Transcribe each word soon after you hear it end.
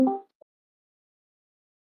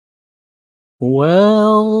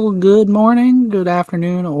Well, good morning, good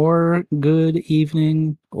afternoon, or good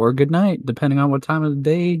evening, or good night, depending on what time of the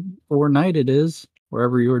day or night it is,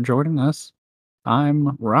 wherever you are joining us.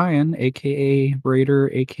 I'm Ryan, aka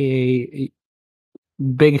Raider, aka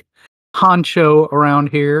Big Honcho around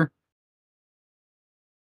here.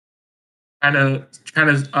 Kind of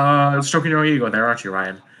stroking your ego there, aren't you,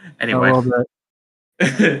 Ryan? A Anyway, little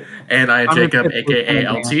bit. and I am I'm your Jacob, typical aka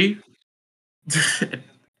Dan. LT.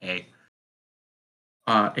 Hey,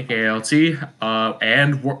 aka LT,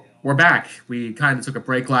 and we're back. We kind of took a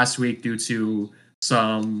break last week due to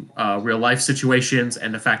some real life situations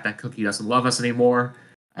and the fact that Cookie doesn't love us anymore,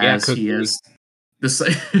 Yeah, as he Cookie. has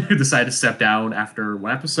decided to step down after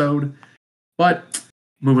one episode. But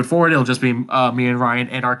moving forward, it'll just be me and Ryan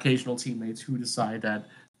and our occasional teammates who decide that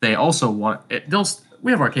they also want it.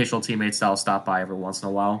 We have our occasional teammates that'll stop by every once in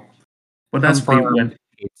a while, but that's Confirmed when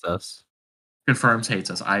hates us. confirms hates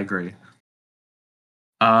us. I agree.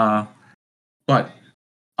 But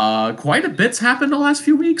quite a bit's happened the last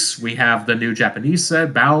few weeks. We have the new Japanese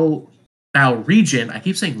set, Bao Region. I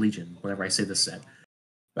keep saying Legion whenever I say this set.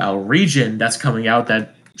 Bao Region that's coming out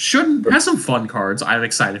that should has some fun cards. I'm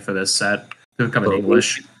excited for this set to come in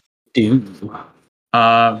English. Dude.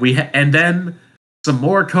 And then some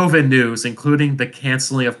more COVID news, including the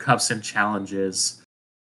canceling of cups and challenges.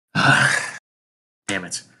 Damn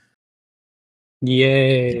it.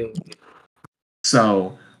 Yay.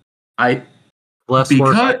 So I Less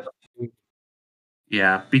work.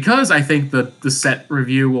 because I think the set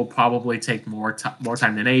review will probably take more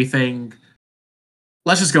time than anything.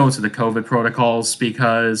 Let's just go into the COVID protocols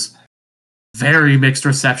because very mixed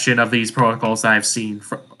reception of these protocols that I've seen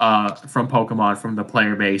from Pokemon from the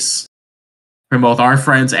player base, from both our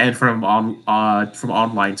friends and from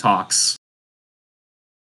online talks.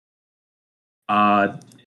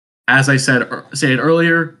 As I said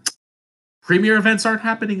earlier, premier events aren't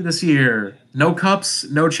happening this year. No cups,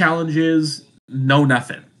 no challenges, no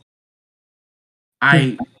nothing.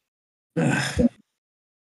 I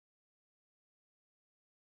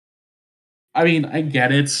mean, I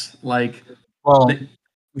get it. Like, Well,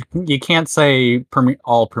 you can't say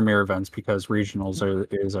all premier events because regionals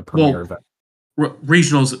is a premier event.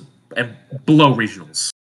 Regionals and below regionals.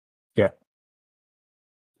 Yeah.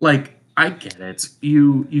 Like, I get it.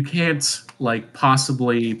 You can't like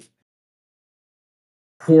possibly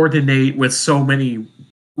coordinate with so many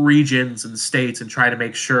regions and states and try to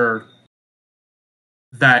make sure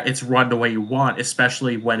that it's run the way you want,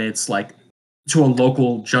 especially when it's like to a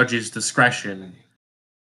local judge's discretion.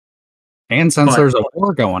 And since But there's a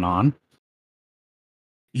war going on.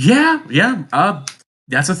 yeah,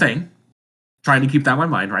 that's a thing. Trying to keep that in my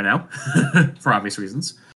mind right now, for obvious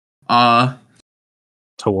reasons. To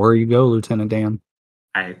where you go, Lieutenant Dan.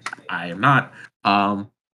 I am not.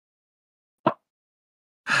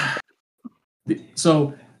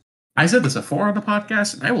 So I said this before on the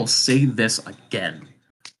podcast, and I will say this again.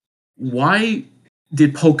 Why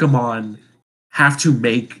did Pokemon have to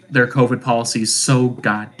make their COVID policies so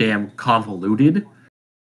goddamn convoluted?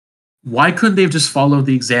 Why couldn't they have just followed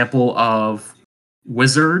the example of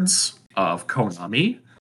Wizards, of Konami,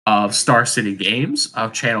 of Star City Games,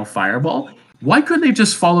 of Channel Fireball? Why couldn't they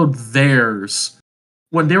just followed theirs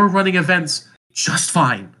when they were running events just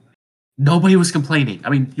fine? Nobody was complaining. I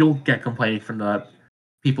mean, you'll get complaining from the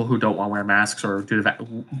people who don't want to wear masks or do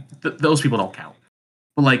those people don't count.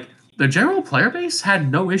 But like the general player base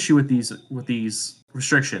had no issue with these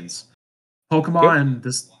restrictions. Pokemon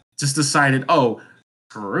just decided, oh,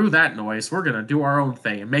 screw that noise. We're gonna do our own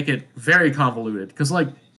thing and make it very convoluted. Because like,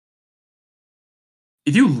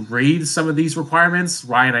 if you read some of these requirements,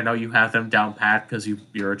 Ryan, I know you have them down pat because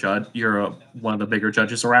you're a judge. You're one of the bigger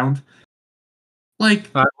judges around. Like,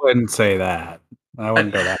 I wouldn't say that. I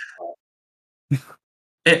wouldn't go that far.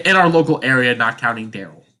 In our local area, not counting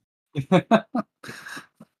Daryl.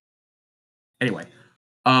 Anyway,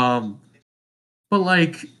 but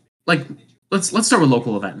like let's start with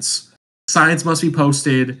local events. Signs must be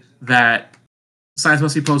posted at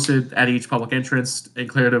each public entrance and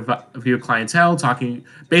clear to view clientele,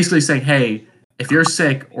 basically saying, hey, if you're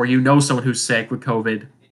sick or you know someone who's sick with COVID,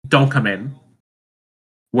 don't come in.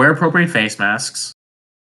 Wear appropriate face masks.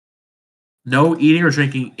 No eating or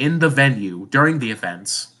drinking in the venue during the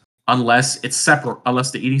events unless the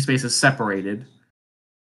eating space is separated.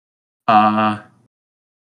 Sanitize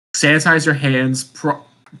your hands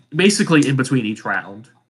basically in between each round.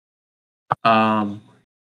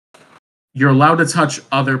 You're allowed to touch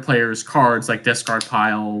other players' cards like discard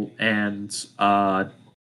pile and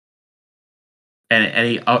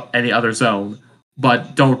any other zone,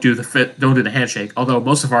 but don't do the handshake. Although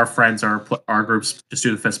most of our friends, our groups, just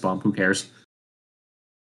do the fist bump. Who cares?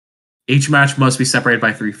 Each match must be separated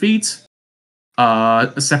by 3 feet.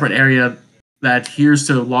 A separate area that adheres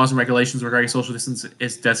to laws and regulations regarding social distance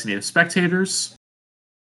is designated spectators.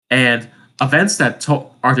 And events that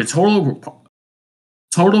are to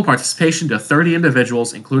total participation to 30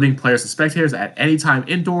 individuals, including players and spectators, at any time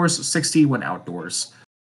indoors, 60 when outdoors.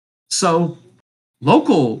 So,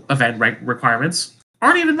 local event requirements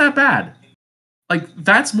aren't even that bad. Like,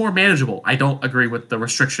 that's more manageable. I don't agree with the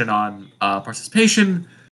restriction on participation,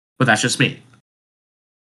 but that's just me.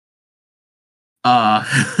 Uh,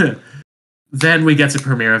 then we get to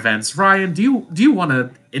premiere events. Ryan, do you want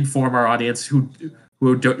to inform our audience who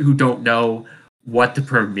don't know what the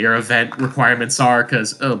premiere event requirements are?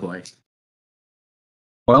 Because oh boy,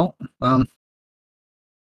 Well,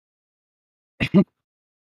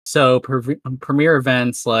 so premier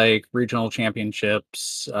events like regional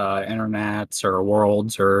championships, internets or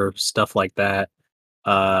worlds or stuff like that,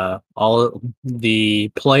 all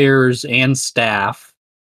the players and staff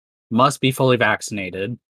must be fully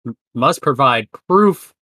vaccinated, must provide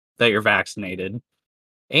proof that you're vaccinated,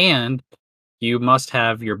 and you must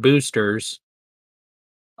have your boosters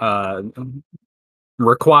uh,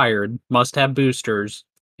 required, must have boosters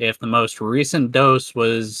if the most recent dose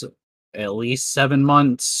was at least 7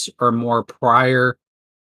 months or more prior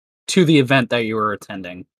to the event that you were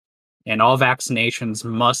attending. And all vaccinations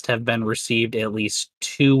must have been received at least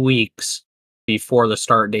 2 weeks before the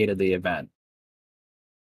start date of the event.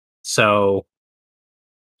 So,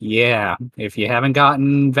 yeah, if you haven't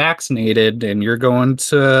gotten vaccinated and you're going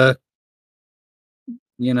to,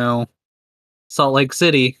 you know, Salt Lake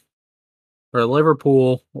City or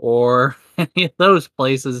Liverpool or any of those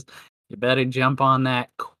places, you better jump on that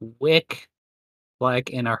quick,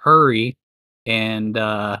 like in a hurry. And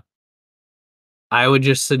I would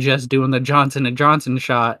just suggest doing the Johnson and Johnson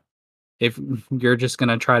shot if you're just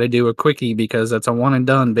gonna try to do a quickie because that's a one and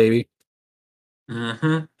done, baby.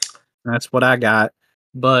 mm-hmm. That's what I got.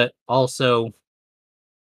 But also,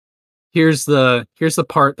 here's the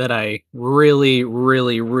part that I really,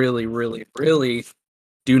 really, really, really, really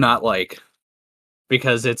do not like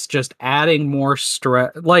because it's just adding more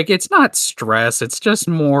stress. Like it's not stress; it's just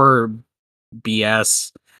more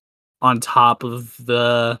BS on top of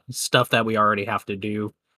the stuff that we already have to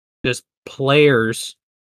do. Just players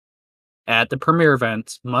at the premier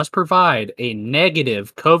events must provide a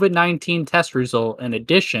negative COVID-19 test result in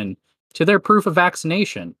addition to their proof of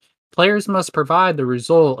vaccination. Players must provide the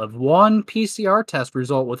result of one PCR test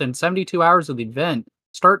result within 72 hours of the event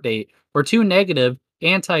start date or two negative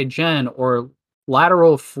antigen or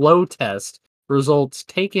lateral flow test results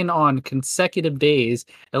taken on consecutive days,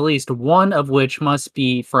 at least one of which must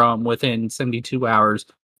be from within 72 hours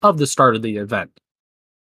of the start of the event.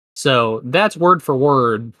 So that's word for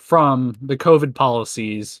word from the COVID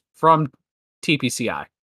policies from TPCi.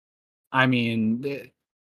 I mean,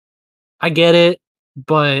 I get it,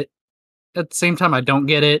 but at the same time, I don't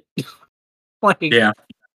get it. Like, Yeah,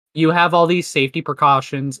 you have all these safety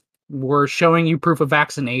precautions. We're showing you proof of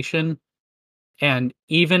vaccination. And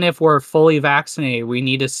even if we're fully vaccinated, we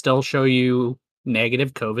need to still show you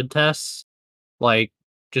negative COVID tests. Like,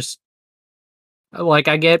 just like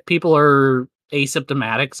I get people are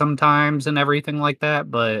asymptomatic sometimes and everything like that,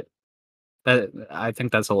 but I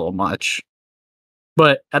think that's a little much.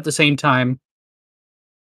 But at the same time,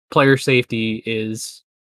 player safety is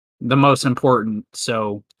the most important.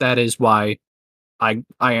 So that is why I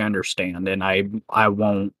understand and I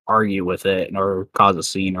won't argue with it or cause a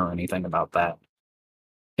scene or anything about that.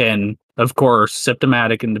 And of course,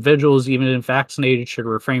 symptomatic individuals, even if vaccinated, should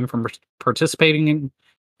refrain from participating in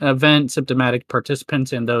an event. Symptomatic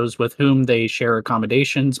participants and those with whom they share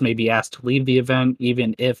accommodations may be asked to leave the event,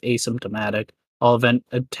 even if asymptomatic. All event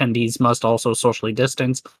attendees must also socially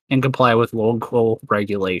distance and comply with local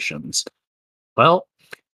regulations. Well,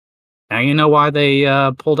 now you know why they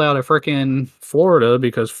pulled out of frickin' Florida,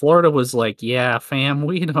 because Florida was like, yeah, fam,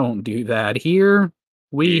 we don't do that here.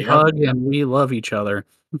 We yep. hug and we love each other.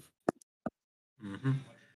 Mm-hmm.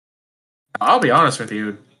 I'll be honest with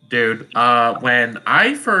you, dude. When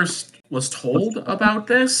I first was told about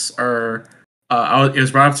this, or it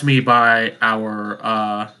was brought up to me by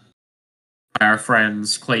our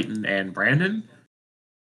friends Clayton and Brandon.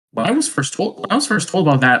 When I was first told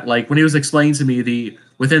about that, like when he was explaining to me the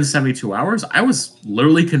within 72 hours, I was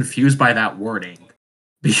literally confused by that wording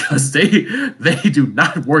because they do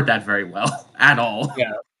not word that very well at all.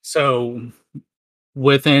 Yeah. So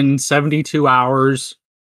within 72 hours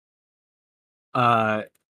uh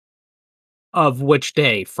of which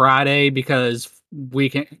day? Friday, because we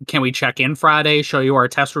can we check in Friday, show you our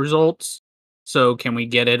test results? So can we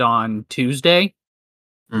get it on Tuesday?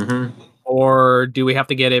 Mm-hmm. Or do we have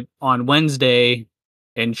to get it on Wednesday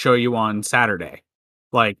and show you on Saturday?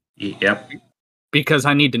 Like, Yep. because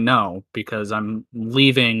I need to know because I'm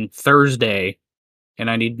leaving Thursday and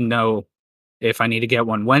I need to know if I need to get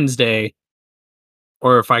one Wednesday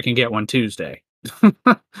or if I can get one Tuesday.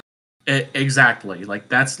 Exactly. Like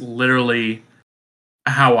that's literally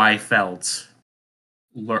how I felt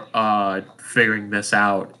figuring this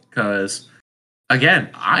out because again,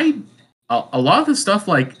 a lot of the stuff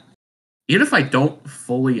like even if I don't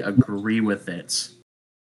fully agree with it,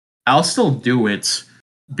 I'll still do it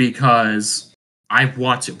because I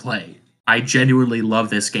want to play. I genuinely love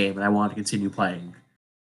this game and I want to continue playing.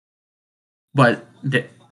 But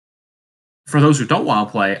for those who don't want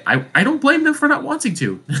to play, I don't blame them for not wanting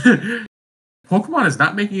to. Pokemon is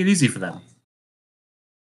not making it easy for them.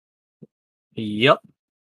 Yep.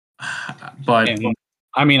 But And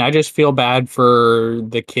I mean, I just feel bad for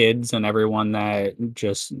the kids and everyone that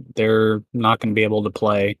just they're not going to be able to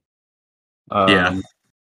play. yeah, Um,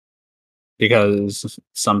 because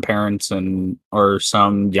some parents and or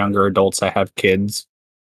some younger adults that have kids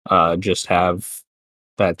just have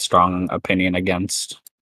that strong opinion against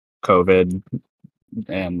COVID,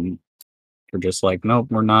 and they're just like, nope,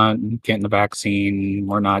 we're not getting the vaccine,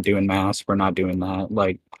 we're not doing masks, we're not doing that.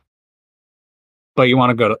 Like, but you want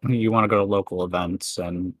to go to local events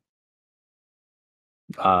and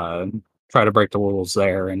uh, try to break the rules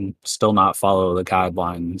there and still not follow the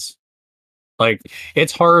guidelines. Like,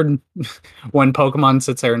 it's hard when Pokemon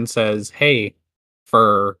sits there and says, "Hey,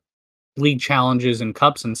 for league challenges and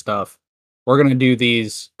cups and stuff, we're going to do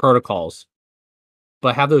these protocols,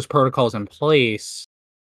 but have those protocols in place,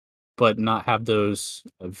 but not have those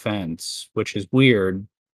events," which is weird.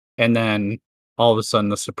 And then all of a sudden,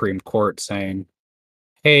 the Supreme Court saying,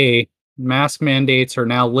 "Hey, mask mandates are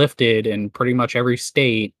now lifted in pretty much every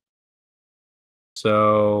state."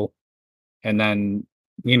 So, and then,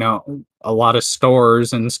 a lot of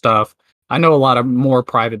stores and stuff. I know a lot of more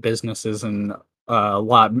private businesses and a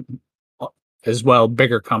lot as well,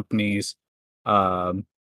 bigger companies um,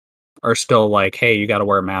 are still like, hey, you got to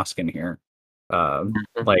wear a mask in here.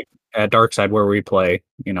 Like at Darkside where we play,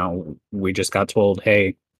 we just got told,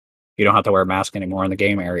 hey, you don't have to wear a mask anymore in the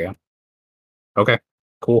game area. Okay,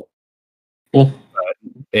 cool. cool.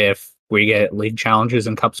 If we get league challenges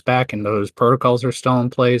and cups back and those protocols are still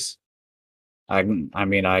in place, I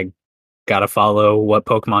mean, I gotta follow what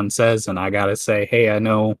Pokemon says, and I gotta say, hey, I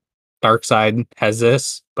know Darkside has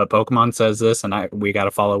this, but Pokemon says this, and we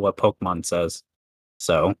gotta follow what Pokemon says.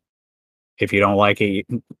 So if you don't like it,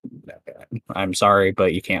 I'm sorry,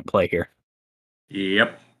 but you can't play here.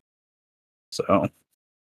 Yep. So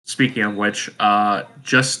Speaking of which,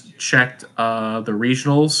 just checked the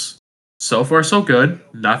regionals. So far, so good.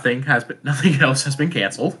 Nothing else has been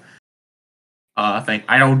canceled.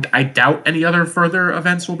 I doubt any other further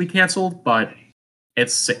events will be canceled, but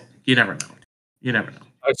it's you never know. You never know.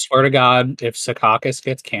 I swear to God, if Secaucus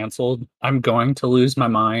gets canceled, I'm going to lose my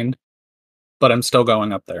mind, but I'm still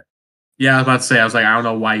going up there. Yeah, I was about to say. I was like, I don't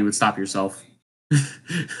know why you would stop yourself.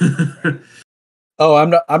 Oh,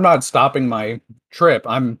 I'm not stopping my trip.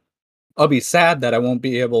 I'll be sad that I won't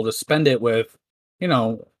be able to spend it with, you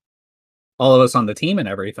know, all of us on the team and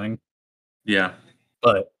everything. Yeah,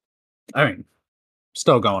 But I mean,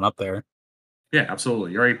 still going up there. yeah,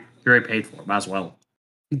 absolutely. You're already paid for it. Might as well.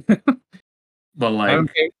 But like,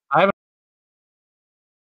 I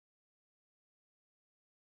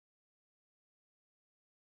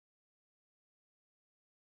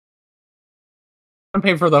haven't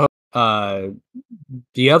paid for the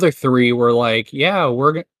other three were like, yeah,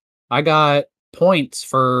 I got points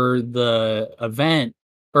for the event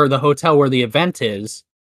or the hotel where the event is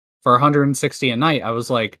for 160 a night. I was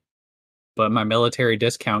like, but my military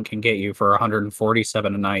discount can get you for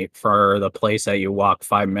 147 a night for the place that you walk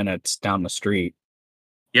 5 minutes down the street.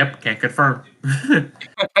 yep, can't confirm.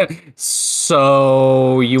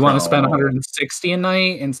 So you want to spend So 160 a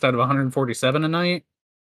night instead of 147 a night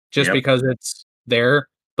just yep, because it's there.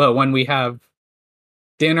 But when we have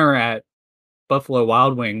dinner at Buffalo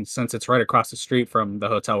Wild Wings, since it's right across the street from the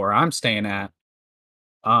hotel where I'm staying at,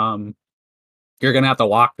 um, you're gonna have to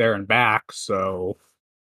walk there and back. So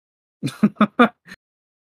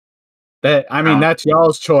that I mean uh, that's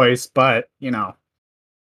y'all's choice, but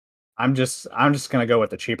I'm just gonna go with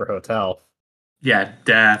the cheaper hotel. yeah,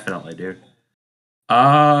 definitely, dude.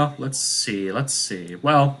 Let's see. Let's see.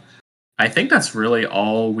 Well, I think that's really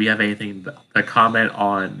all we have anything to comment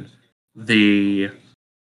on the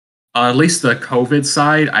at least the COVID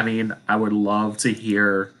side. I mean, I would love to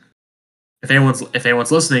hear if anyone's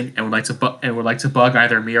listening and would like to bug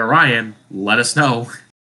either me or Ryan. Let us know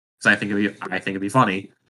because I think it'd be funny.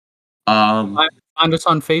 Find us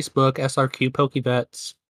on Facebook, SRQ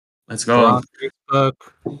PokeVets. Let's We're go. on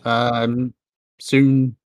Facebook.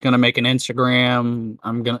 Soon gonna make an Instagram.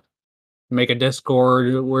 I'm gonna make a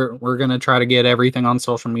Discord. We're gonna try to get everything on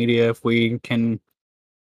social media if we can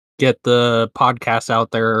get the podcast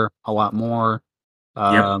out there a lot more. Yep.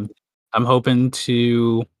 Um, I'm hoping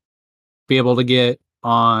to be able to get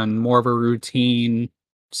on more of a routine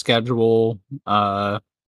schedule, add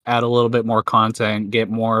a little bit more content, get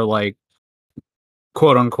more like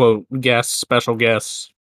quote unquote guests, special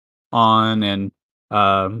guests on, and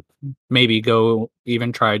um, maybe go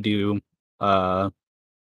even try do uh,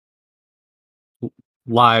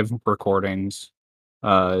 live recordings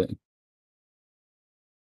uh,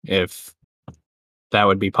 if that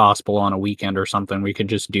would be possible on a weekend or something. We could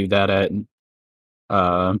just do that at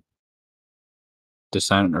uh,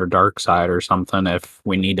 Descent or Dark Side or something if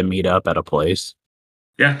we need to meet up at a place.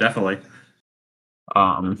 Yeah, definitely.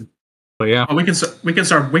 But yeah, Well, we can plug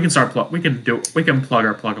our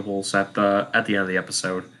pluggables at the end of the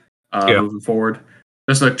episode. yeah, Moving forward,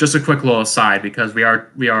 just a quick little aside because we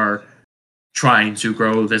are trying to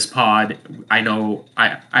grow this pod. I know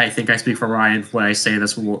I think I speak for Ryan when I say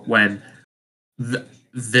this when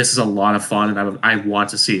this is a lot of fun and I want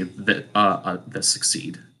to see this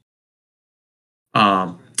succeed.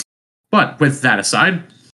 Um, but with that aside,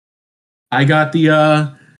 I got the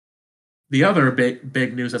other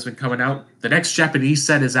big news that's been coming out. The next Japanese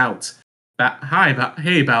set is out.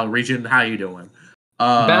 Hey, Battle Region, how you doing?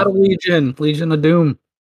 Battle Legion, Legion of Doom.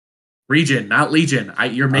 Region, not Legion.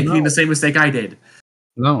 You're I making the know. same mistake I did.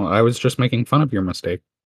 No, I was just making fun of your mistake.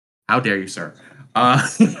 How dare you, sir? Uh,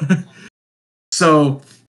 so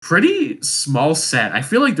pretty small set. I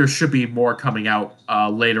feel like there should be more coming out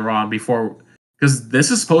later on before because this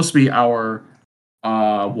is supposed to be our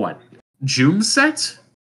what June set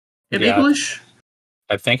in Yeah, English.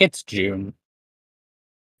 I think it's June.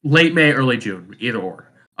 Late May, early June, either or.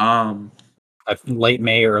 Late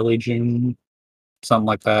May, early June, something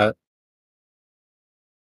like that.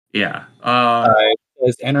 Yeah. It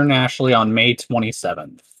says internationally on May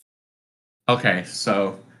 27th. Okay,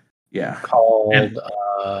 so yeah. And Called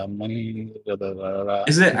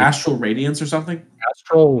isn't it Astral Radiance or something?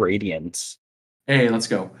 Astral Radiance. Hey, let's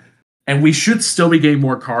go. And we should still be getting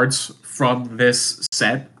more cards from this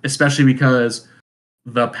set, especially because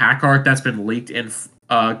the pack art that's been leaked in.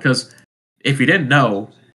 Because if you didn't know,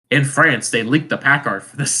 in France they leaked the pack art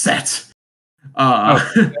for the set.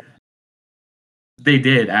 Oh, They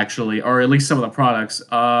did actually, or at least some of the products.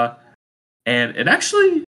 And it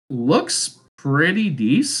actually looks pretty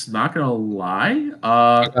decent. Not gonna lie.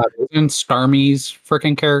 my God, isn't Starmie's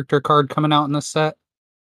freaking character card coming out in this set?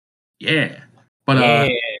 Yeah. But Yeah.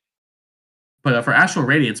 for Astral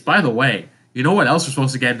Radiance, by the way, you know what else we're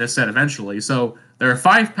supposed to get in this set eventually? So there are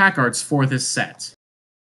 5 pack arts for this set.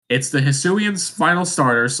 It's the Hisuian's final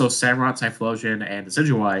starter, so Samurott, Typhlosion, and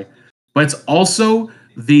Decidueye, but it's also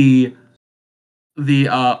the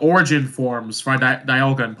origin forms for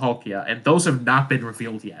Dialga and Palkia, and those have not been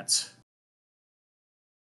revealed yet.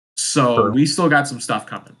 So True. we still got some stuff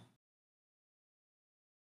coming.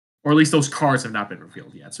 Or at least those cards have not been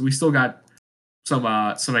revealed yet. So we still got some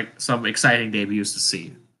exciting debuts to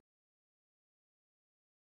see.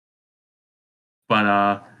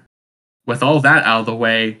 But with all that out of the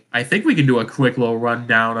way, I think we can do a quick little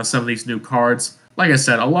rundown of some of these new cards. Like I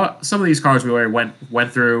said, some of these cards we already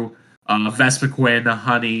went through. Vespiquen,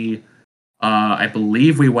 Honey. I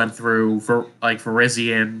believe we went through for like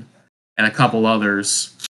Virizion and a couple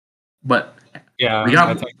others. But Yeah,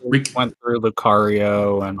 I think we went through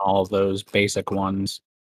Lucario and all those basic ones.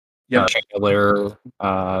 Yep. Chandelier,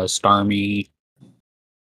 Starmie.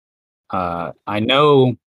 I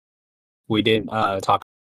know we did talk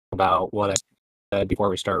about what I said before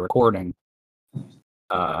we started recording.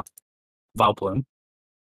 Vileplume.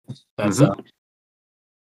 That's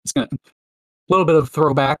it's gonna a little bit of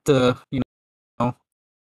throwback to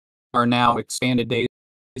our now expanded days.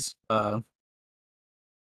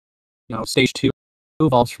 Stage 2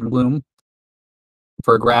 evolves from Bloom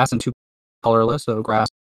for grass and 2 colorless, so grass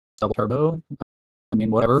double turbo. I mean,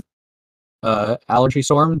 whatever. Allergy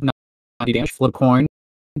Storm, 90 damage, flip coin.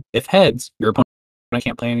 If heads, your opponent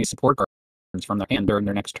can't play any support cards from their hand during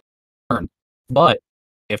their next turn. But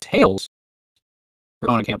if tails, your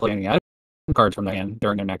opponent can't play any item cards from their hand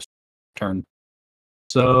during their next turn.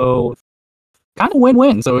 So, kind of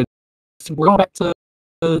win-win. So, we're going back to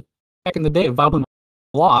back in the day of Vileplume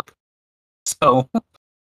block. So,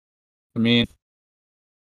 I mean,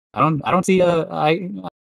 I don't see I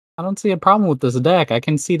don't see a problem with this deck. I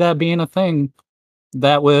can see that being a thing.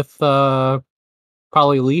 That with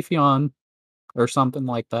probably Leafeon or something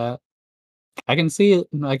like that. I can see it.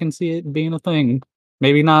 I can see it being a thing.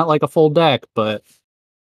 Maybe not like a full deck, but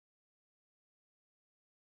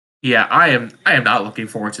Yeah, I am not looking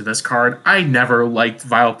forward to this card. I never liked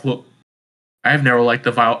Vileplume. I've never liked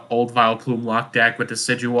the old Vileplume lock deck with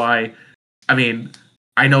Decidueye. I mean,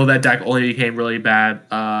 I know that deck only became really bad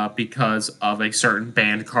because of a certain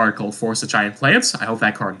banned card called Force of Giant Plants. I hope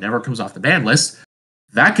that card never comes off the ban list.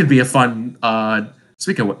 That could be a fun.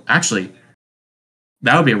 Speaking of, actually,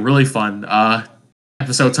 that would be a really fun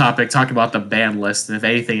episode topic talking about the ban list and if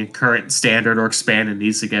anything in current standard or expanded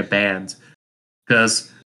needs to get banned.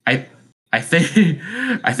 Because I I think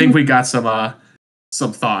I think we got some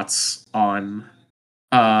thoughts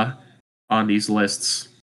uh on these lists.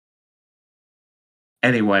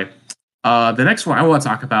 Anyway, the next one I want to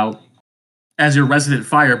talk about as your resident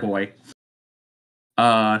fire boy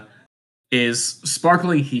uh is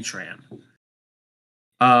Sparkling Heatran.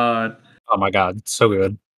 Uh oh my god, so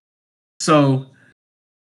good. so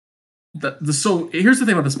so here's the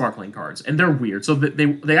thing about the sparkling cards, and they're weird. So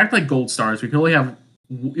they act like gold stars. You can only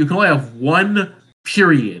have one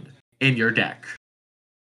period in your deck.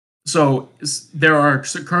 So there are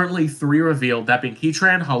currently three revealed, that being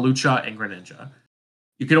Heatran, Halucha, and Greninja.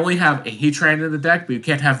 You can only have a Heatran in the deck, but you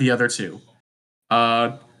can't have the other two.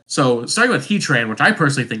 Uh, so starting with Heatran, which I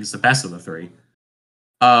personally think is the best of the three.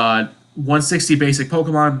 160 basic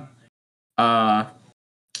Pokemon. Uh,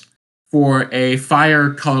 for a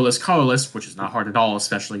fire colorless, which is not hard at all,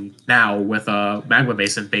 especially now with Magma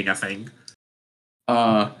Basin being a thing.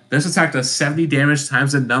 This attack does 70 damage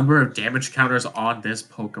times the number of damage counters on this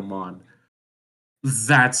Pokemon.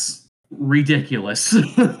 That's ridiculous.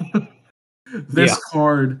 Yeah. This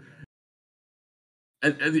card,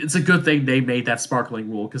 it's a good thing they made that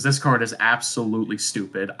sparkling rule because this card is absolutely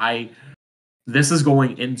stupid. This is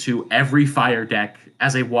going into every fire deck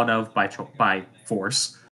as a one of by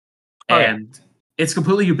force, Oh yeah. and it's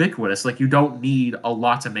completely ubiquitous. Like, you don't need a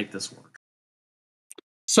lot to make this work.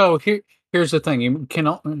 So here's the thing: you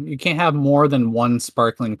can't have more than one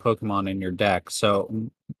sparkling Pokemon in your deck.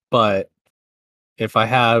 So, but if I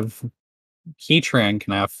have Heatran,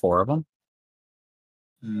 can I have four of them?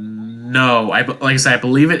 No, like I said, I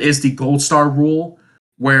believe it is the gold star rule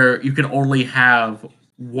where you can only have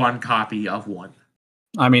one copy of one.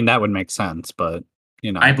 I mean, that would make sense, but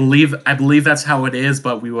you I know, believe that's how it is,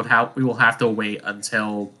 but we will have to wait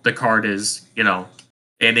until the card is,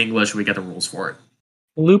 in English. We get the rules for it.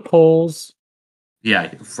 loopholes. Yeah,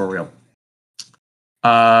 for real.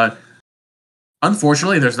 Uh,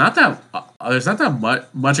 Unfortunately, there's not that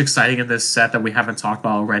much exciting in this set that we haven't talked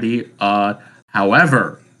about already.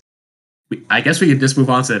 However, I guess we could just move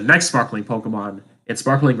on to the next sparkling Pokemon. It's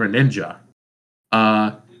Sparkling Greninja.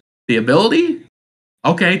 Uh, the ability,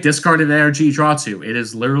 okay, discard an energy, draw two. It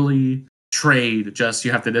is literally trade, just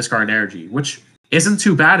you have to discard energy, which isn't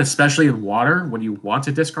too bad, especially in water when you want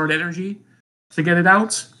to discard energy to get it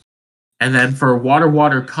out. And then for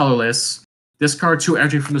water colorless, discard two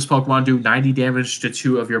energy from this Pokemon, do 90 damage to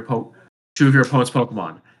two of your opponent's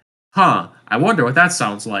Pokemon. Huh. I wonder what that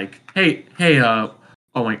sounds like. Hey, oh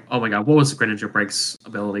my god, what was Greninja Break's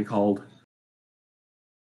ability called?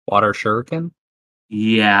 Water Shuriken.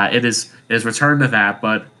 Yeah, it is return to that,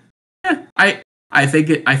 but I think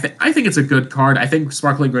it's a good card. I think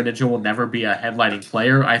Sparkling Greninja will never be a headlining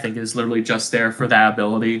player. I think it's literally just there for that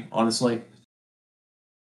ability, honestly.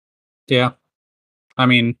 Yeah. I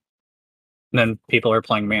mean, then people are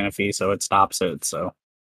playing Manaphy, so it stops it. So,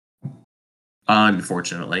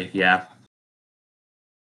 Unfortunately, yeah.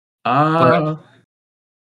 but Uh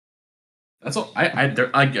that's all. Like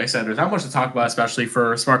I said, there's not much to talk about, especially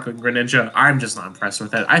for Sparkling Greninja. I'm just not impressed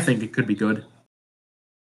with it. I think it could be good.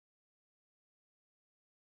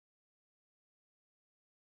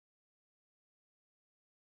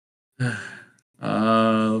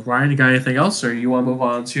 Ryan, you got anything else, or you want to move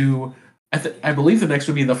on to? I believe the next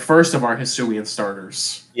would be the first of our Hisuian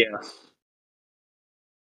starters. yeah,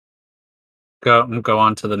 go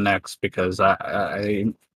on to the next because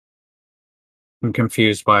I'm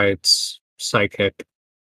confused by its psychic.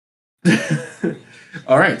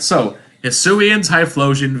 All right, so Hisuian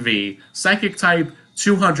Typhlosion V, Psychic type,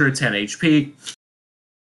 210 HP,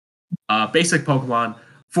 basic Pokemon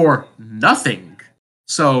for nothing.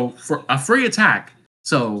 So for a free attack,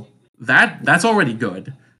 so that's already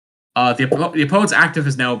good. The opponent's active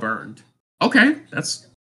is now burned. Okay, that's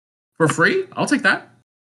for free. I'll take that.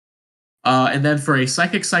 And then for a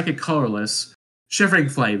psychic colorless, Shivering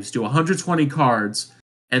Flames, do 120 cards,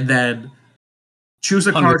 and then choose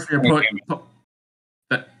a card for your 120 opponent.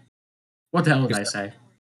 What the hell did I damage. say?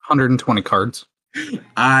 120 cards.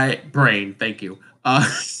 Brain. Thank you.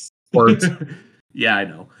 Words. Yeah, I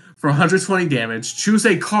know. for 120 damage. Choose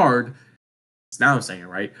a card. Now I'm saying it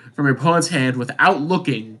right. From your opponent's hand without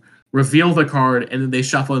looking. Reveal the card, and then they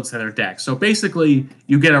shuffle into their deck. So basically,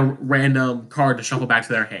 you get a random card to shuffle back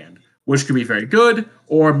to their hand, which could be very good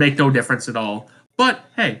or make no difference at all. But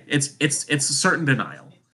hey, it's a certain denial.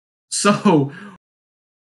 So,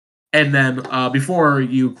 and then before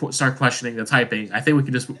you start questioning the typing, I think we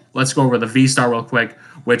can just let's go over the V Star real quick,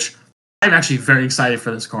 which I'm actually very excited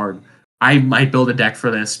for this card. I might build a deck for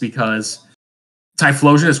this because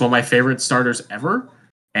Typhlosion is one of my favorite starters ever,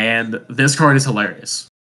 and this card is hilarious.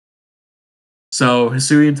 So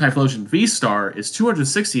Hisuian Typhlosion V Star is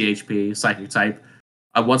 260 HP, Psychic type.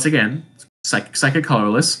 Once again, Psychic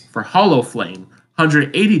colorless for Hollow Flame,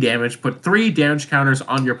 180 damage. Put 3 damage counters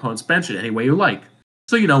on your opponent's bench in any way you like.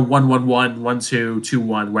 So 1/1/1, 1/2,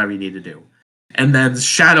 2/1, whatever you need to do. And then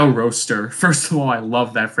Shadow Roaster. First of all, I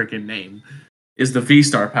love that freaking name. Is the V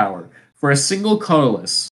Star power for a single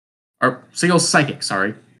colorless or single psychic?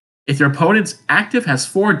 Sorry, if your opponent's active has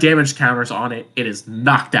 4 damage counters on it, it is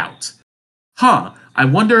knocked out. Huh, I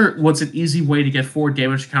wonder what's an easy way to get 4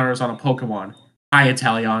 damage counters on a Pokemon. Hi,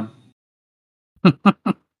 Italian.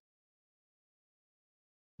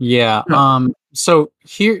 Yeah. No. So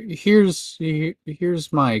here's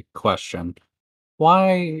my question.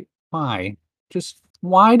 Why? Just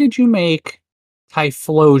why did you make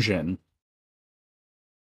Typhlosion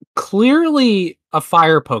clearly a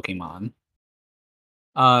fire Pokemon?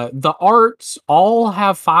 The arts all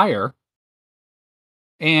have fire,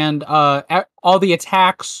 and all the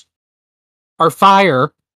attacks are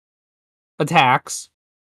fire attacks.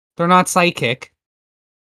 They're not psychic.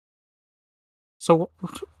 So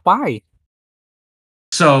why?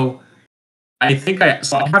 So I think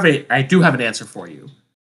I do have an answer for you.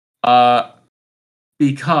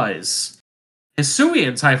 Because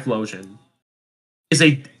Hisuian Typhlosion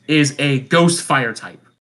is a ghost fire type.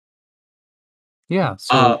 Yeah.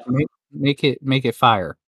 So make it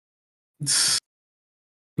fire.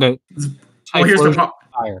 The Well, here's the Typhlosion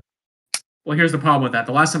fire. Well, here's the problem with that.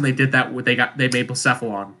 The last time they did that, they made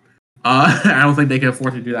Blacephalon. I don't think they can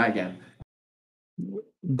afford to do that again.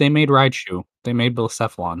 They made Raichu. They made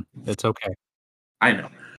Blacephalon. It's okay. I know,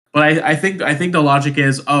 but I think the logic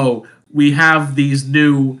is, oh, we have these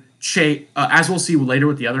new as we'll see later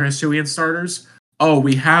with the other Hisuian starters. Oh,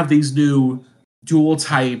 we have these new dual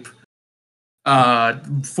type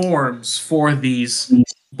forms for these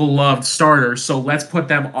beloved starters, so let's put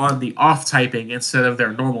them on the off typing instead of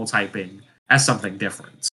their normal typing as something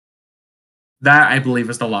different. That I believe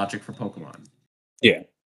is the logic for Pokemon. Yeah.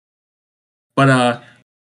 But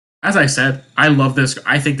as I said, I love this.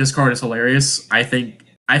 I think this card is hilarious. I think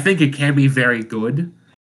it can be very good,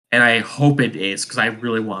 and I hope it is because I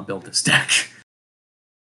really want to build this deck.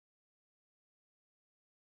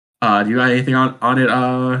 Do you got anything on it,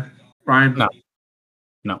 Ryan? No.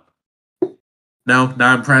 No. No,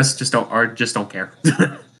 not impressed. Just don't care.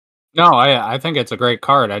 No, I think it's a great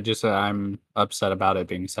card. I'm upset about it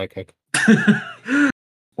being psychic.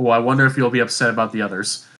 Well, I wonder if you'll be upset about the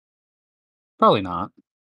others. Probably not.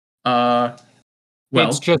 Well,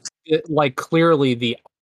 It's just like clearly the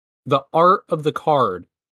art of the card.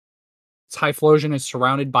 Typhlosion is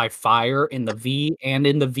surrounded by fire in the V and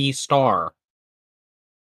in the V Star,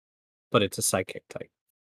 but it's a psychic type.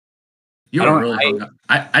 you are really hung up.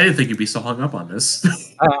 I didn't think you'd be so hung up on this.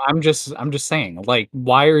 I'm just saying, like,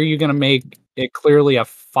 why are you gonna make it clearly a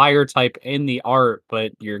fire type in the art,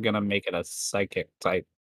 but you're gonna make it a psychic type?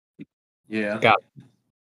 Yeah. Got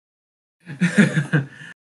it.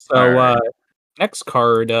 So, right. Next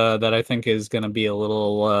card that I think is gonna be a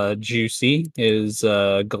little juicy is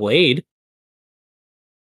Glade.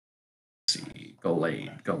 Let's see,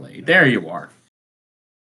 Glade. There you are.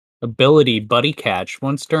 Ability Buddy Catch.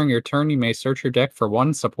 Once during your turn, you may search your deck for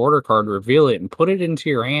one supporter card, reveal it, and put it into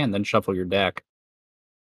your hand, then shuffle your deck.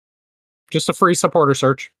 Just a free supporter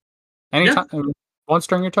search. Anytime, once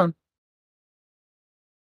during your turn.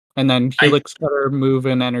 And then Helix Cutter, move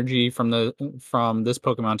an energy from this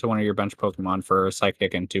Pokemon to one of your bench Pokemon for a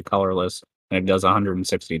Psychic and 2 colorless, and it does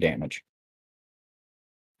 160 damage.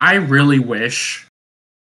 I really wish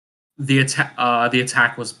the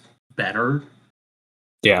attack was better.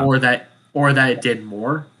 Yeah. Or that it did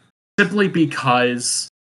more. Simply because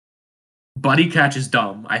Buddy Catch is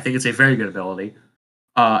dumb. I think it's a very good ability.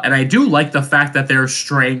 And I do like the fact that they're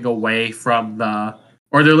straying away from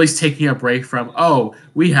or they're at least taking a break from, oh,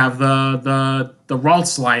 we have the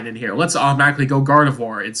Ralts line in here. Let's automatically go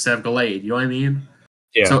Gardevoir instead of Gallade. You know what I mean?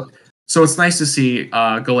 Yeah. So it's nice to see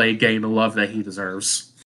Gallade getting the love that he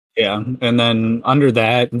deserves. Yeah. And then under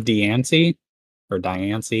that, Diancie, or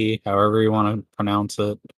Diancie, however you want to pronounce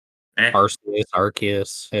it. Eh.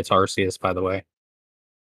 Arceus. It's Arceus, by the way.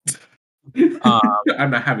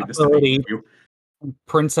 I'm not having this debate with Ability you.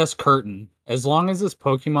 Princess Curtain. As long as this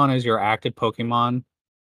Pokemon is your active Pokemon,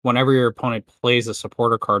 whenever your opponent plays a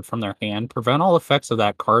supporter card from their hand, prevent all effects of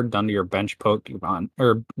that card done to your bench Pokemon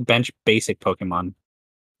or bench basic Pokemon.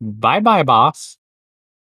 Bye bye, boss.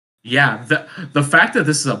 Yeah, the fact that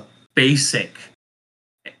this is a basic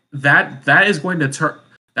that is going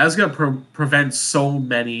to prevent so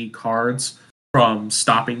many cards from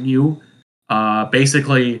stopping you.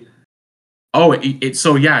 Basically, oh,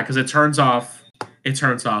 so yeah, because turns off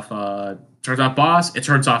boss, it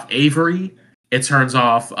turns off Avery, it turns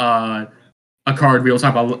off a card we'll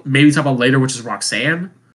talk about later, which is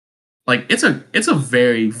Roxanne. Like it's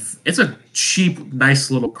a cheap,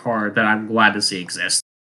 nice little card that I'm glad to see exist.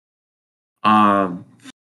 Um,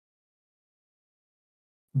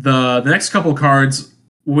 the next couple cards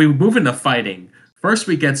we move into fighting. First,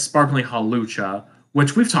 we get Sparkling Halucha,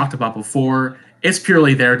 which we've talked about before. It's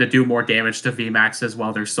purely there to do more damage to VMAXs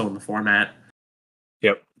while they're still in the format.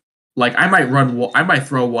 Yep. Like I might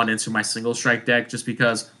throw one into my single strike deck just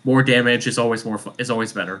because more damage is always is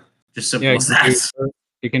always better. Just Yeah, simple as that.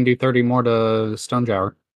 you can do 30 more to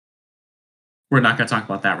Stonejour. We're not gonna talk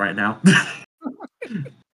about that right now.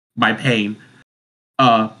 My pain.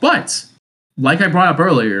 But like I brought up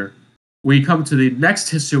earlier, we come to the next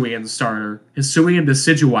Hisuian starter, Hisuian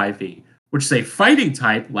Decidueye V, which is a fighting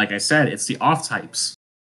type. Like I said, it's the off types.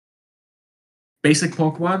 Basic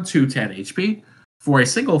Pokemon, 210 HP. For a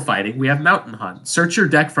single fighting, we have Mountain Hunt. Search your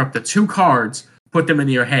deck for up to 2 cards, put them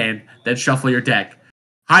into your hand, then shuffle your deck.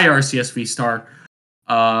 Hi, RCSV Star.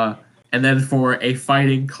 And then for a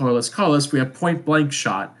fighting colorless, we have Point Blank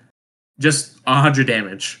Shot. Just 100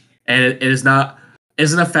 damage. And it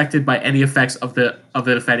isn't affected by any effects of the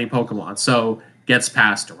defending Pokemon. So gets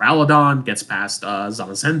past Duraludon, gets past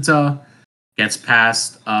Zamazenta, gets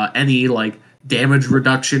past any like damage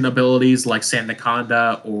reduction abilities like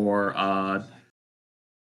Sandaconda or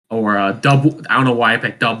Double. I don't know why I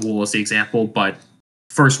picked Double as the example, but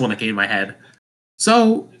first one that came to my head.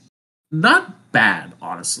 So not bad,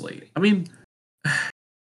 honestly. I mean,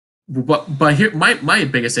 but here my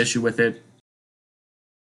biggest issue with it.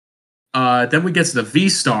 Then we get to the V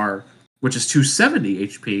Star, which is 270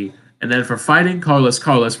 HP, and then for fighting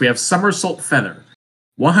colorless, we have Somersault Feather,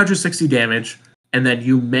 160 damage, and then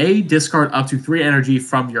you may discard up to 3 energy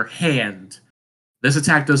from your hand. This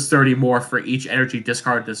attack does 30 more for each energy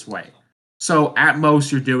discard this way. So at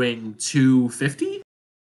most you're doing 250,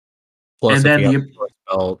 Plus, and if then you have the a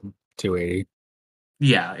spell, 280.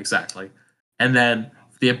 yeah, exactly, and then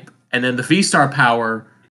the V Star power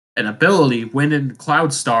and ability, Wind and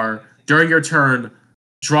Cloud Star, during your turn,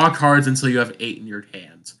 draw cards until you have 8 in your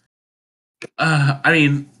hand. I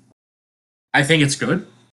mean, I think it's good.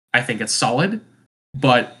 I think it's solid,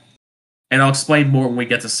 but and I'll explain more when we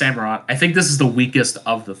get to Samurott. I think this is the weakest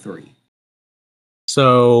of the 3.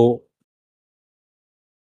 So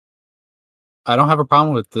I don't have a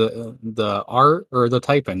problem with the art or the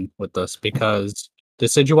typing with this because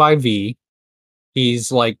Decidueye V,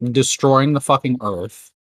 he's like destroying the fucking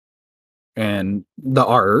earth and the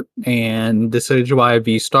art, and Decidueye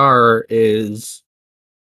V Star is,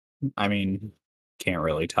 I mean, can't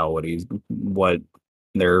really tell what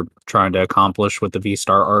they're trying to accomplish with the V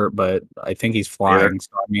Star art, but I think he's Either. flying. So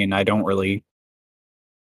I mean, I don't really,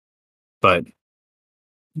 but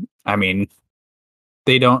I mean,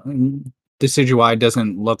 they don't. Decidueye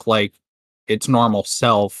doesn't look like its normal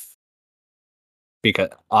self because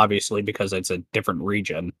it's a different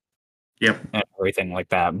region Yep. and everything like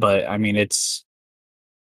that. But I mean, it's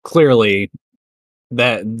clearly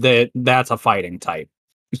that's a fighting type.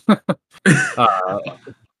 uh,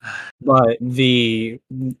 but the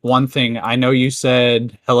one thing I know, you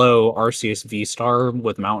said hello Arceus V Star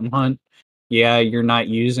with Mountain Hunt. Yeah, you're not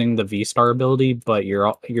using the V Star ability, but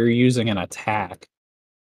you're using an attack.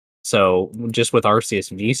 So just with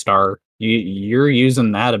Arceus V Star, you're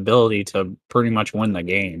using that ability to pretty much win the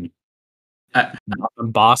game. Uh,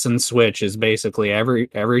 Boss and switch is basically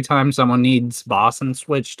every time someone needs boss and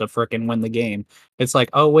switch to frickin' win the game, it's like,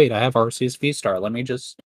 oh wait, I have Arceus V Star. Let me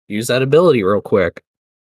just use that ability real quick.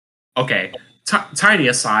 okay. Tiny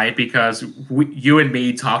aside, because you and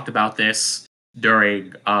me talked about this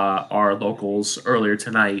during our locals earlier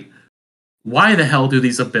tonight. Why the hell do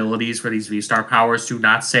these abilities for these V Star powers do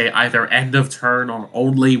not say either end of turn or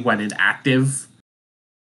only when inactive?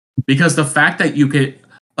 Because the fact that you could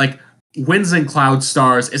like Winds and Cloud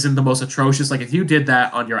Stars isn't the most atrocious. Like if you did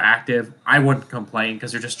that on your active, I wouldn't complain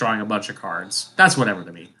because you're just drawing a bunch of cards. That's whatever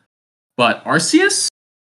to me. But Arceus,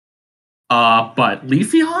 but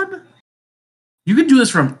Leafeon, You can do this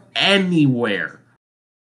from anywhere.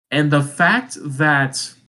 And the fact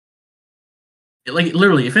that, like,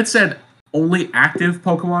 literally, if it said only active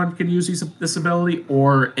Pokemon can use this ability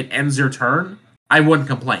or it ends your turn, I wouldn't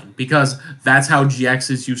complain because that's how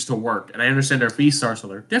GXs used to work. And I understand they're V-Stars, so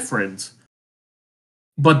they're different.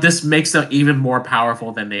 But this makes them even more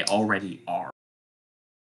powerful than they already are.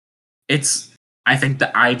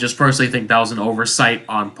 I just personally think that was an oversight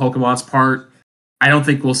on Pokemon's part. I don't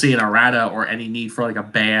think we'll see an errata or any need for like a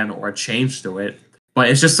ban or a change to it. But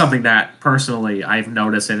it's just something that personally I've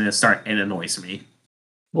noticed and it annoys me.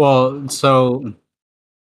 Well, so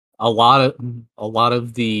a lot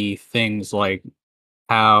of the things like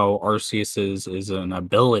how Arceus is an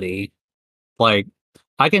ability, like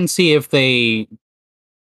I can see if they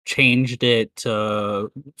changed it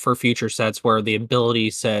for future sets where the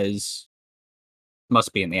ability says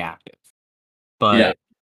must be in the active, Yeah. but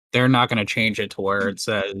they're not going to change it to where it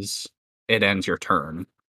says it ends your turn.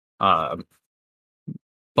 Um,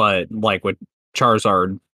 but like with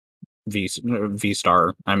Charizard V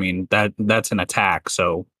Star, I mean that's an attack,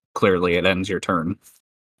 so clearly it ends your turn.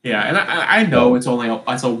 Yeah, and I know So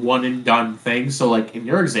it's a one and done thing. So like in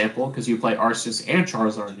your example, because you play Arceus and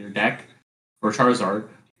Charizard in your deck for Charizard,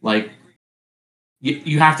 like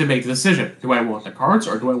you have to make the decision: do I want the cards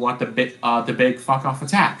or do I want the big fuck off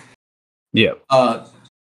attack? yeah, Uh,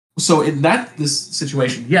 so in this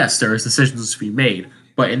situation, yes, there is decisions to be made.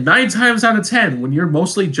 But in 9 times out of 10, when you're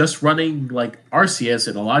mostly just running like Arceus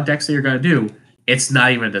and a lot of decks that you're gonna do, it's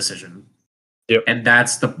not even a decision, yep, and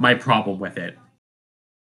that's my problem with it.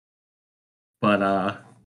 But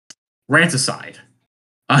rant aside,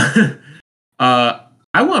 uh,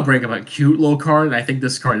 I want to bring up a cute little card, and I think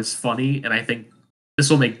this card is funny, and I think this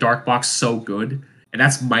will make Dark Box so good, and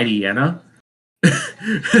that's Mighty Anna.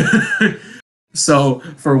 So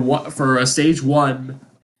for a stage one,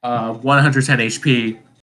 110 HP,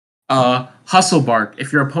 Hustle Bark.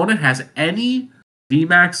 If your opponent has any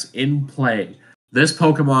VMAX in play, this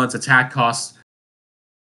Pokemon's attacks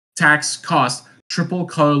cost triple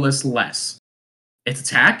colorless less. Its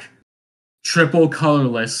attack triple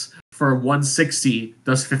colorless for 160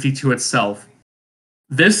 does 52 itself.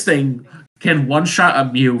 This thing can one shot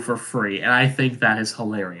a Mew for free, and I think that is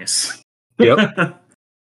hilarious. yep,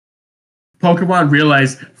 Pokemon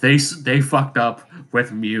realized they fucked up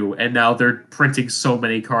with Mew, and now they're printing so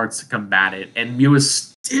many cards to combat it. And Mew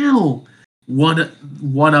is still one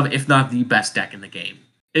of, if not the best deck in the game,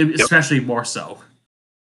 yep. especially more so.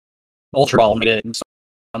 Ultra Ball made it so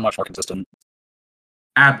much more consistent.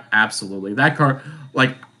 Absolutely, that card.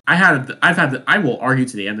 Like I will argue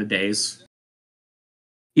to the end of days.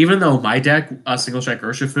 Even though my deck, Single Strike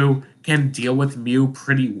Urshifu, can deal with Mew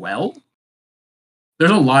pretty well,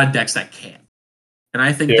 there's a lot of decks that can't. And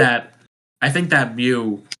Yep, I think that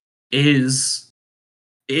Mew is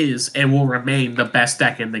and will remain the best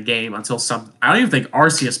deck in the game until some. I don't even think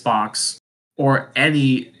Arceus box or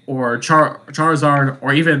Charizard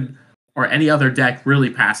or any other deck really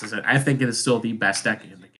passes it. I think it is still the best deck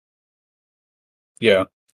in the game. yeah,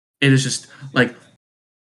 It is just like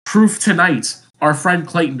proof tonight. Our friend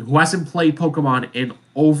Clayton, who hasn't played Pokemon in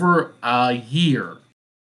over a year,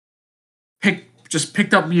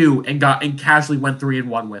 picked up Mew and casually went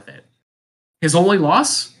 3-1 with it. His only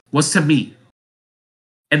loss was to me,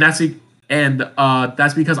 and that's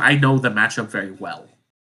because I know the matchup very well.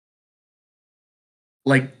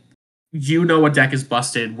 Like a deck is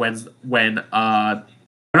busted when I'm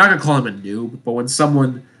not gonna call him a noob, but when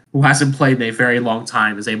someone who hasn't played in a very long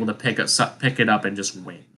time is able to pick it up and just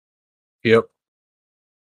win. yep.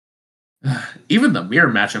 Even the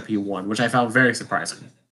mirror matchup he won, which I found very surprising.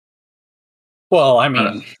 Well, I Uh,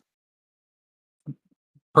 mean,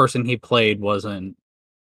 person he played wasn't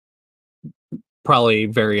probably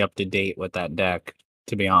very up to date with that deck,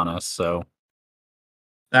 to be honest. So,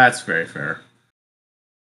 that's very fair.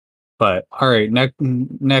 but all right,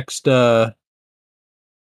 next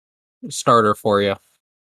starter for you.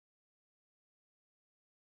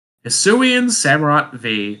 Hisuian Samurott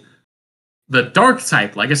V, the dark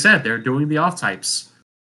type. Like I said, they're doing the off types.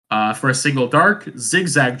 For a single dark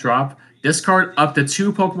zigzag drop, discard up to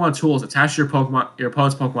 2 Pokemon tools attached to your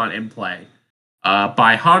opponent's Pokemon in play.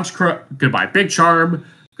 By goodbye Big Charm,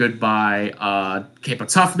 goodbye Cape of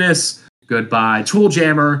Toughness, goodbye Tool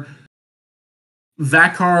Jammer.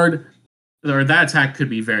 That card or that attack could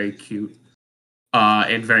be very cute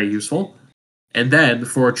and very useful. And then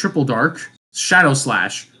for triple dark, Shadow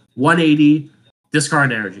Slash, 180,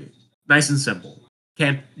 discard energy. Nice and simple.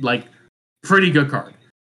 Can't like pretty good card.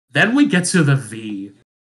 Then we get to the V.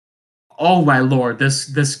 Oh my lord, this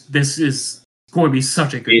is going to be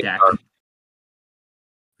such a good deck.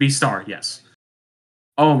 V Star, yes.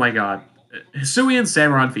 Oh my god. Hisuian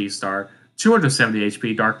Samurott V-Star, 270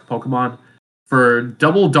 HP Dark Pokemon for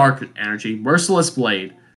double Dark Energy, Merciless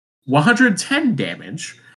Blade, 110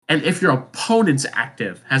 damage, and if your opponent's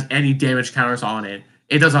active has any damage counters on it,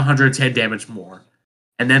 it does 110 damage more.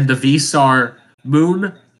 And then the V-Star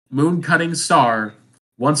Moon Cutting Star,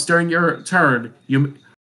 once during your turn, you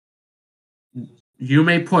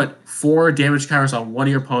may put 4 damage counters on one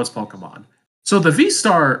of your opponent's Pokemon. So the V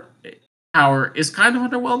Star power is kind of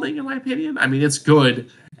underwhelming in my opinion. I mean, it's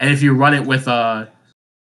good, and if you run it with a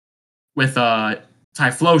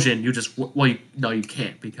Typhlosion, you just no, you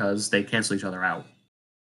can't because they cancel each other out.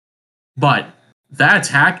 But that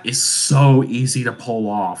attack is so easy to pull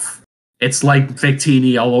off. It's like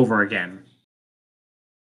Victini all over again.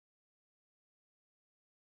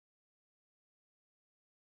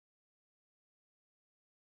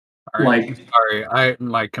 All right. Like, Sorry,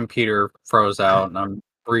 my computer froze out and I'm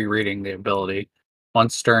rereading the ability.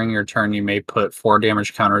 Once during your turn, you may put 4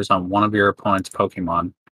 damage counters on one of your opponent's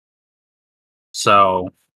Pokemon. So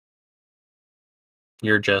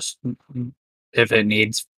you're just if it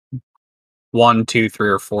needs 1, 2, 3,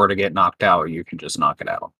 or 4 to get knocked out, you can just knock it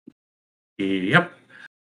out. yep.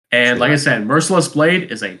 And True like I that. said, Merciless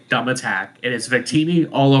Blade is a dumb attack. It is Victini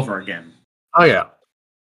all over again. Oh yeah.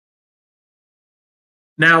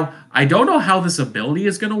 Now, I don't know how this ability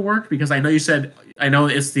is going to work because I know it's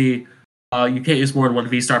the you can't use more than one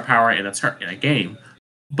V Star power in a game,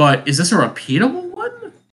 but is this a repeatable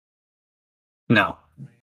one? No.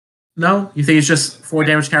 No, you think it's just 4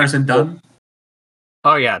 damage counters and done?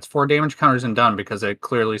 Oh yeah, it's 4 damage counters and done because it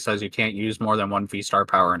clearly says you can't use more than one V-Star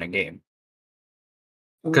power in a game.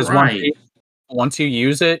 Because Right. once you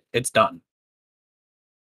use it, it's done.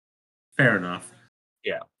 Fair enough.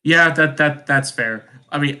 Yeah. Yeah, that's fair.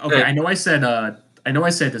 I mean, okay, It, I know I said the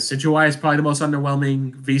Decidueye is probably the most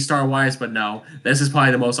underwhelming V Star wise, but no, this is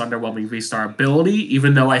probably the most underwhelming V Star ability,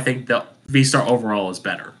 even though I think the V Star overall is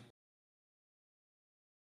better.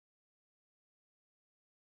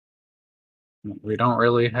 we don't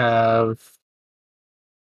really have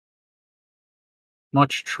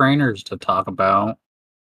much trainers to talk about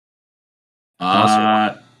unless you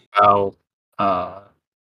want Uh to talk about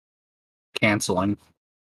canceling.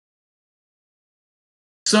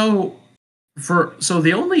 so for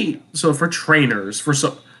trainers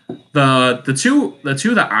the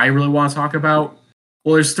two that I really want to talk about,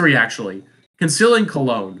 well, there's three actually. Concealing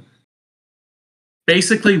Cologne,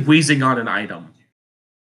 basically wheezing on an item.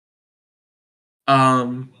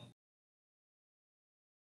 Um,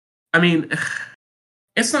 I mean,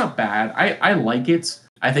 it's not bad. I like it.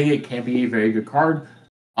 I think it can be a very good card.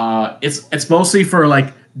 It's mostly for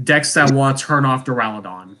like decks that want to turn off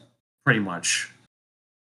Duraludon, pretty much.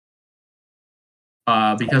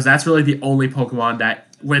 Because that's really the only Pokemon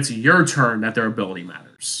that when it's your turn that their ability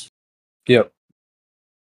matters. Yep.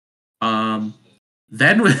 Um,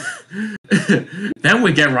 then we, then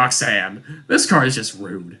we get Roxanne. This card is just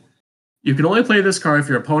rude. You can only play this card if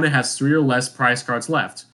your opponent has 3 or less prize cards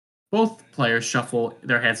left. Both players shuffle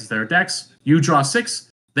their hands into their decks. You draw 6,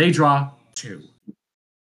 they draw 2.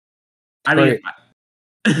 I mean,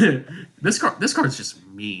 Great. this card's just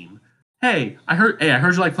mean. Hey, I heard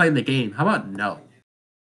you like playing the game. How about no?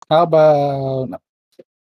 How about no.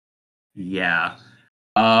 Yeah.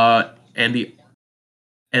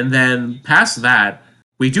 And then past that,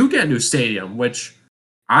 we do get a new stadium, which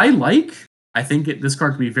I like. I think this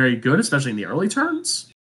card can be very good, especially in the early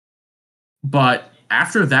turns. But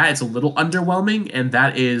after that, it's a little underwhelming, and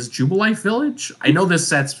that is Jubilife Village. I know this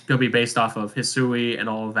set's going to be based off of Hisui and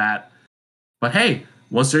all of that, but hey,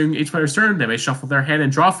 once during each player's turn, they may shuffle their hand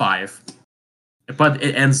and draw 5, but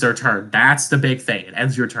it ends their turn. That's the big thing. It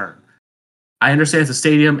ends your turn. I understand it's a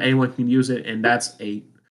stadium, anyone can use it, and that's a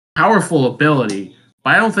powerful ability,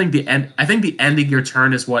 but I don't think the end. I think the ending your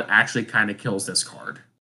turn is what actually kind of kills this card.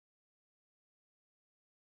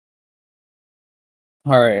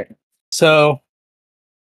 All right. So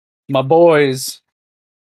my boys,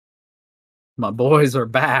 my boys are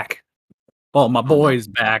back. Well, my Oh no. boy's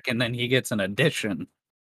back, and then he gets an addition.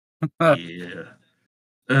 Yeah.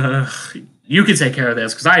 You can take care of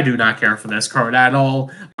this because I do not care for this card at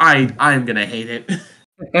all. I'm gonna hate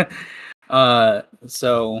it.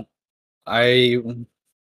 So I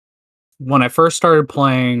when I first started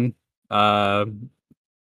playing, a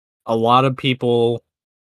lot of people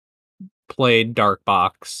played Dark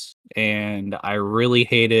Box, and I really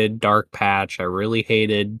hated Dark Patch. I really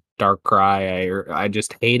hated Dark Cry. I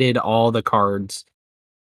just hated all the cards.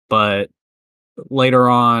 But later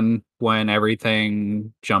on, when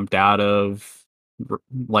everything jumped out of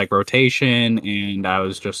like rotation, and I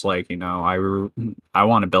was just like, I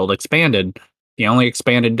want to build expanded. The only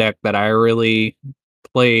expanded deck that I really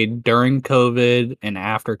played during COVID and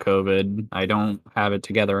after COVID, I don't have it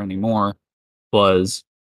together anymore, was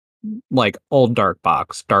like old Dark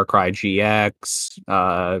Box, Darkrai GX,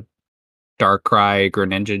 Darkrai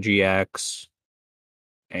Greninja GX,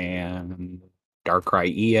 and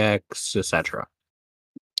Darkrai EX, etc.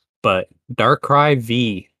 But Darkrai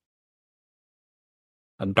V,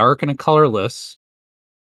 a dark and a colorless,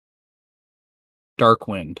 Dark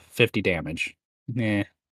Wind, 50 damage. Eh, it's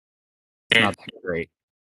Eh. not that great.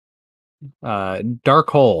 Dark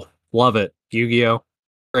Hole, love it. Yu-Gi-Oh!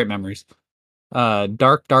 Great memories.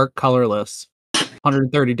 Dark, colorless.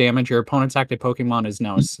 130 damage. Your opponent's active Pokemon is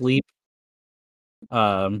now asleep.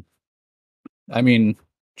 Um, I mean,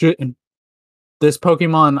 this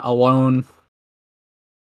Pokemon alone,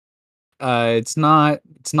 it's not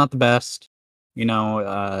the best.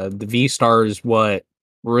 The V Star is what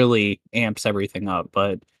really amps everything up.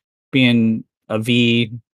 But being a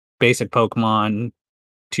V basic Pokemon,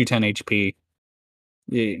 210 HP,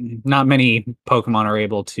 not many Pokemon are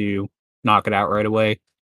able to knock it out right away.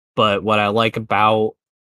 But what I like about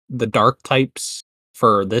the dark types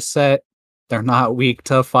for this set, they're not weak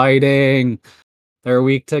to fighting. They're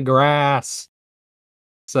weak to grass.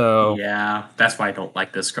 So Yeah, that's why I don't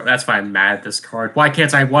like this card. That's why I'm mad at this card. Why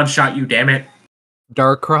can't I one shot you? Damn it!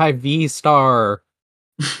 Darkrai V Star,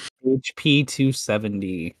 HP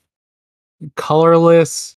 270.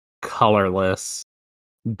 Colorless.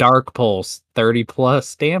 Dark Pulse, 30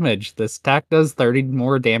 plus damage. This attack does 30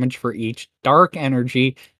 more damage for each dark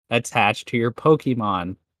energy attached to your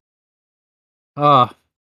Pokemon. Ah,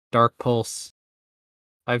 Dark Pulse.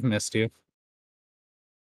 I've missed you.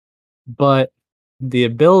 But the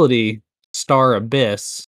ability Star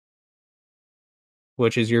Abyss,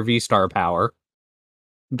 which is your V Star power,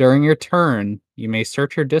 during your turn, you may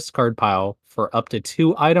search your discard pile for up to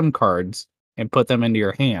 2 item cards and put them into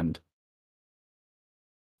your hand.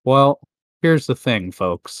 Well, here's the thing,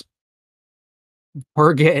 folks.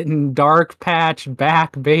 We're getting Dark Patch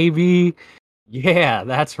back, baby. Yeah,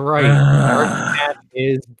 that's right. Dark Patch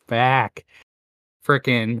is back.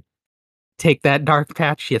 Frickin' take that dark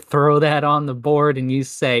patch, you throw that on the board, and you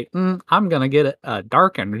say, I'm gonna get a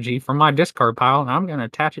dark energy from my discard pile, and I'm gonna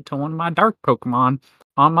attach it to one of my dark Pokemon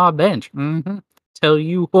on my bench. Tell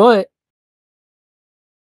you what.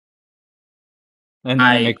 And then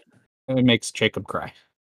I it makes Jacob cry.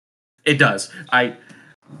 it does. I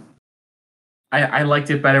liked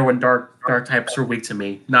it better when dark types were weak to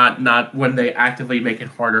me, not when they actively make it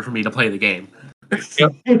harder for me to play the game.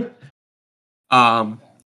 Yep. um,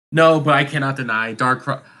 no, but I cannot deny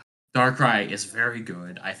Darkrai is very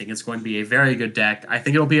good. I think it's going to be a very good deck. I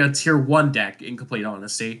think it'll be a tier 1 deck in complete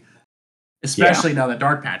honesty, Yeah. especially now that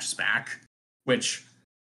Dark Patch is back, which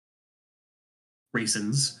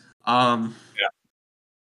reasons. Yeah.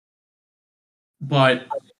 But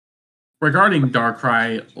regarding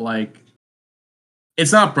Darkrai, like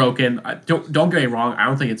it's not broken. Don't get me wrong. I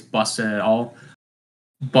don't think it's busted at all.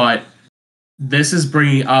 But this is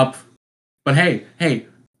bringing up. But hey, hey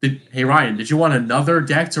Ryan, did you want another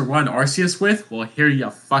deck to run Arceus with? Well, here you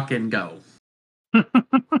fucking go.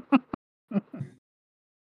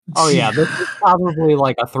 Oh yeah, this is probably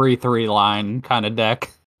like a 3-3 line kind of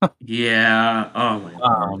deck. Yeah. Oh my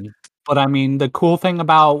lord. But I mean, the cool thing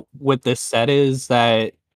about with this set is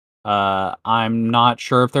that I'm not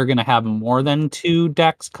sure if they're gonna have more than 2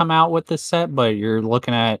 decks come out with this set, but you're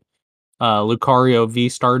looking at Lucario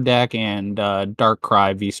V-Star deck and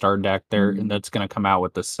Darkrai V-Star deck there that's gonna come out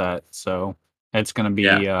with this set. So it's gonna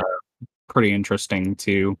Yeah. be pretty interesting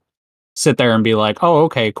to sit there and be like, "Oh,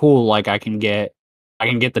 okay, cool. Like I can get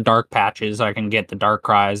the dark patches, I can get the dark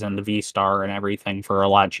cries and the V Star and everything for a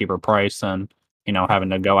lot cheaper price than, having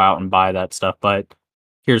to go out and buy that stuff." But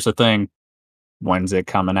here's the thing, when's it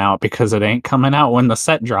coming out? Because it ain't coming out when the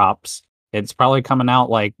set drops. It's probably coming out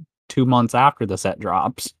like 2 months after the set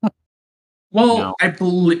drops. Well, No,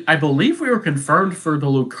 I believe we were confirmed for the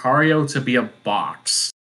Lucario to be a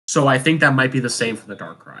box, so I think that might be the same for the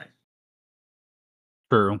Darkrai.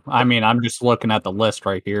 true. I mean, I'm just looking at the list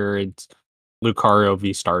right here. It's Lucario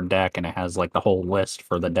V Star deck, and it has like the whole list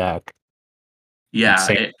for the deck. And Yeah.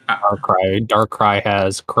 same Darkrai. Darkrai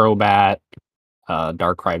has Crobat,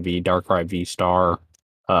 Darkrai V Star,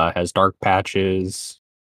 has dark patches.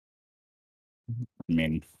 I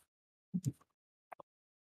mean,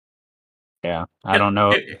 yeah, I It, don't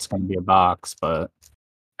know if it, it's going to be a box, but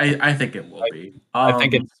I think it will I, be. I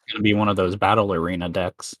think it's going to be one of those battle arena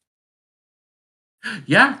decks.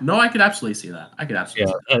 Yeah. No, I could absolutely see that. I could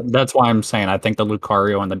absolutely Yeah, see that. that's why I'm saying I think the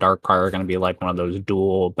Lucario and the Darkrai are going to be like one of those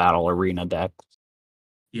dual battle arena decks,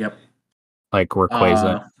 Yep. like Uh,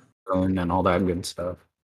 Rayquaza. and all that good stuff.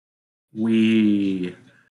 We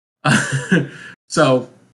so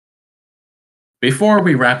before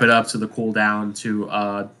we wrap it up to the cooldown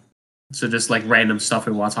to just like random stuff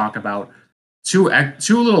we want to talk about, two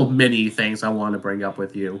little mini things I want to bring up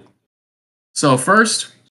with you. So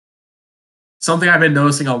first, something I've been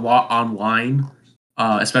noticing a lot online,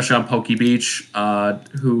 especially on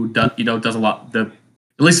PokeBeach, who does a lot, the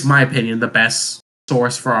at least in my opinion, the best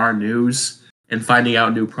source for our news and finding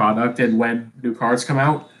out new product and when new cards come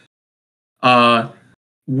out. Uh,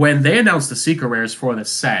 when they announced the secret rares for the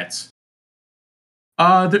set,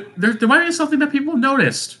 there might be something that people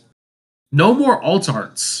noticed. No more alt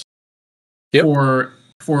arts Yep. for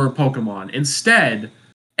Pokemon. Instead,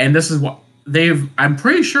 and this is what I'm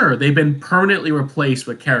pretty sure they've been permanently replaced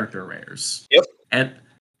with character rares. Yep.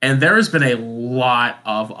 And there has been a lot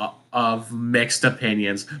of mixed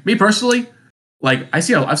opinions. Me personally, like I've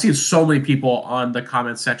seen so many people on the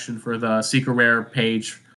comment section for the secret rare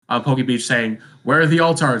page on PokeBeach saying, "Where are the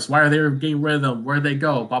alt arts? Why are they getting rid of them? Where they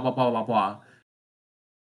go? Blah blah blah blah blah."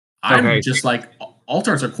 I'm Okay. just like, alt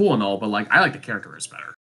arts are cool and all, but like I like the character rares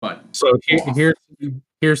better. But So go off.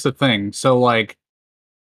 here's the thing. So like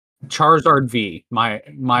Charizard V, my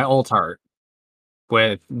alt art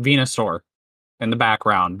with Venusaur in the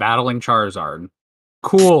background battling Charizard.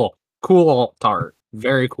 Cool alt art.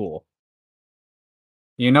 Very cool.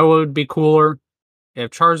 You know what would be cooler?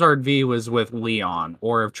 If Charizard V was with Leon,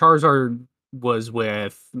 or if Charizard was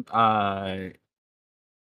with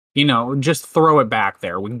just throw it back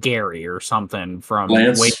there with Gary or something from way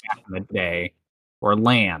Lance. back in the day, or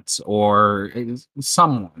Lance, or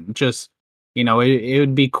someone. Just it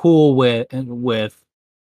would be cool with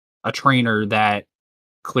a trainer that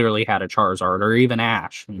clearly had a Charizard, or even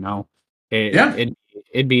Ash. It, Yeah. it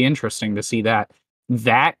it'd be interesting to see that.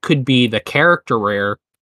 That could be the character rare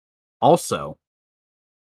also,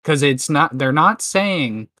 because they're not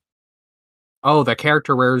saying, oh, the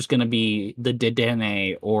character rare is going to be the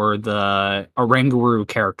Dedenne or the Oranguru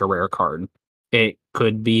character rare card. It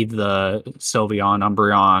could be the Sylveon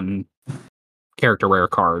Umbreon character rare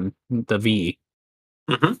card, the V.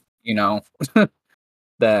 Mm-hmm. You know,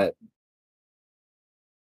 that,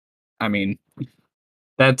 I mean,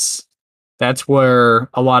 that's where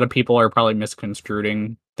a lot of people are probably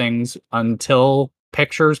misconstruing things until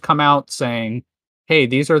pictures come out saying, hey,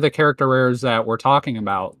 these are the character rares that we're talking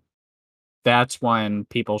about. That's when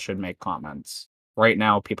people should make comments. Right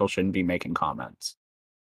now, people shouldn't be making comments,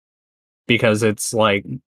 because it's like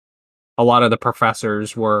a lot of the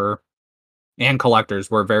professors were and collectors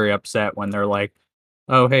were very upset when they're like,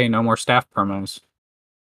 "Oh, hey, no more staff promos."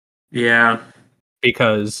 Yeah.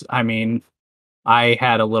 Because I mean, I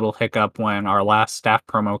had a little hiccup when our last staff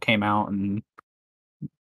promo came out, and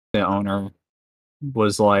the owner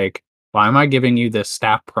was like, "Why am I giving you this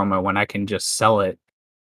staff promo when I can just sell it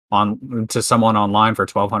on to someone online for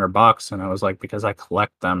 $1,200?" And I was like, because I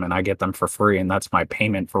collect them and I get them for free, and that's my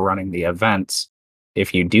payment for running the events.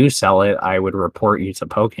 If you do sell it, I would report you to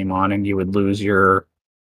Pokemon, and you would lose your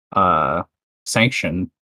uh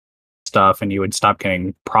sanction stuff, and you would stop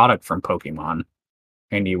getting product from Pokemon,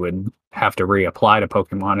 and you would have to reapply to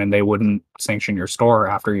Pokemon, and they wouldn't sanction your store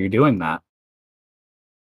after you doing that.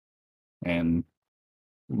 And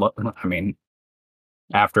I mean,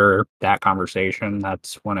 after that conversation,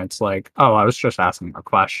 that's when it's like, oh, I was just asking a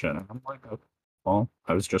question. And I'm like, okay, well,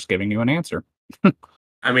 I was just giving you an answer.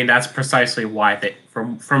 I mean, that's precisely why they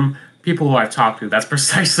from people who I've talked to. That's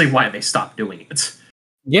precisely why they stopped doing it.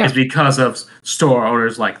 Yeah. Is because of store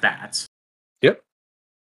owners like that. Yep.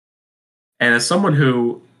 And as someone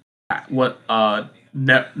who,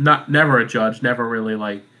 not never a judge, never really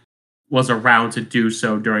like was around to do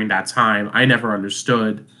so during that time, I never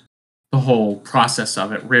understood the whole process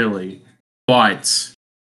of it really. But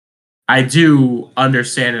I do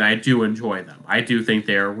understand and I do enjoy them. I do think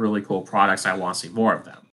they're really cool products. I want to see more of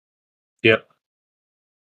them. Yep.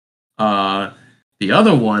 Uh, the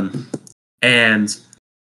other one, and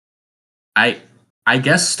I I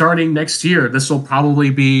guess starting next year, this will probably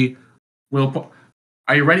be. Will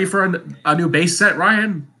Are you ready for a new base set,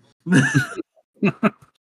 Ryan?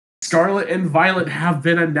 Scarlet and Violet have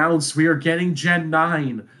been announced. We are getting Gen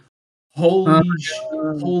 9. Oh Holy my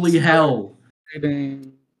God. holy So hell.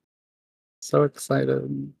 exciting. So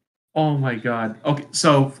excited. Oh my god. Okay,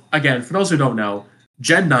 so again, for those who don't know,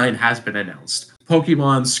 Gen 9 has been announced.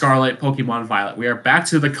 Pokemon Scarlet, Pokemon Violet. We are back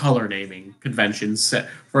to the color naming convention set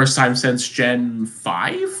first time since Gen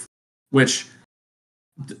 5, which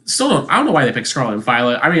still I don't know why they picked Scarlet and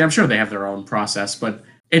Violet. I mean, I'm sure they have their own process, but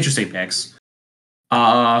interesting picks.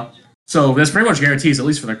 Uh so this pretty much guarantees, at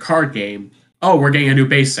least for the card game, oh, we're getting a new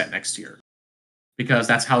base set next year. because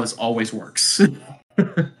that's how this always works.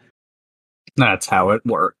 That's how it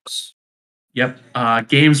works. Yep.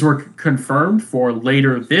 Games were confirmed for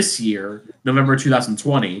later this year, November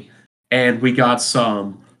 2020, and we got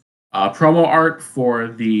some promo art for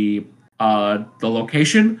the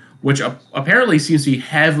location, which apparently seems to be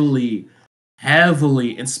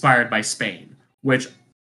heavily inspired by Spain, which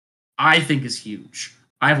I think is huge.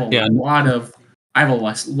 I have a Yeah, lot of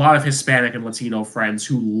lot of Hispanic and Latino friends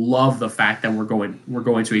who love the fact that we're going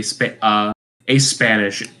to a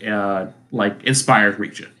Spanish like inspired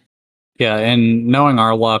region. yeah, and knowing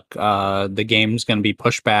our luck, the game's going to be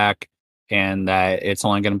pushed back, and that it's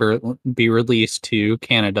only going to be released to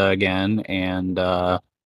Canada again, and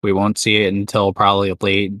we won't see it until probably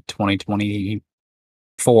late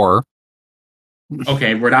 2024.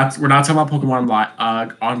 Okay, we're not talking about Pokemon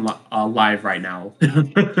live right now.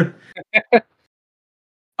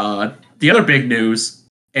 The other big news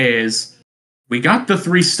is we got the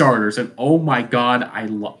three starters, and oh my god,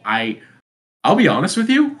 I'll be honest with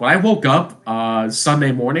you. When I woke up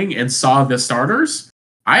Sunday morning and saw the starters,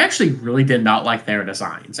 I actually really did not like their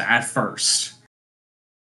designs at first.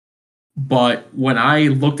 But when I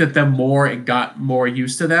looked at them more and got more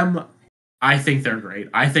used to them, I think they're great.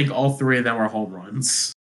 I think all three of them are home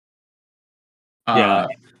runs. Yeah, Uh,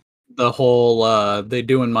 the whole they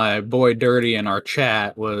doing my boy dirty in our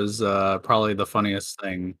chat was probably the funniest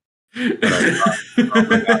thing that I saw. Oh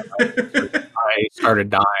my god, I started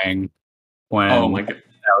dying oh when my god.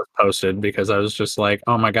 that was posted because I was just like,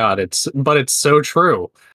 oh my god, it's so true.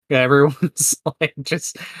 Yeah, everyone's like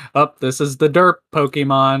just up, this is the derp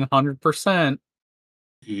Pokemon 100%.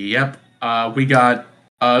 Yep. We got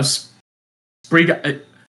Spriga.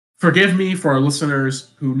 Forgive me for our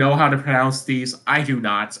listeners who know how to pronounce these. I do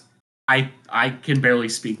not. I can barely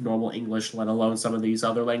speak normal English, let alone some of these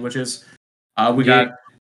other languages. We Yeah, got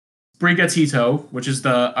Sprigatito, which is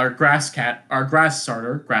our grass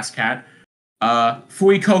starter, grass cat.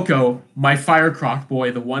 Fuecoco, my fire croc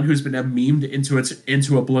boy, the one who's been memed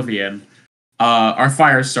into oblivion. Our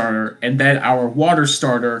fire starter, and then our water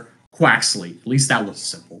starter, Quaxley. At least that was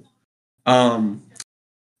simple. Um,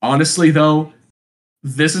 Honestly, though,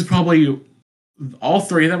 this is probably all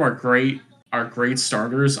three of them are great. Are great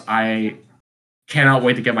starters. I cannot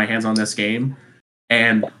wait to get my hands on this game.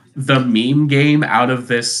 And the meme game out of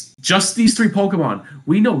this, just these three Pokemon.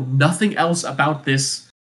 We know nothing else about this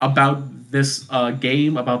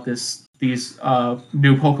game, about these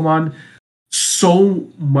new Pokemon. So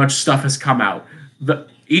much stuff has come out.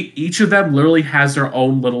 Each of them literally has their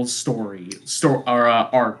own little story or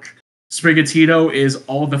arc. Sprigatito is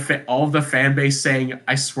all of the fan base saying,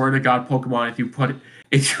 "I swear to God, Pokemon,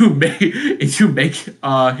 if you make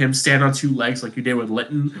him stand on two legs like you did with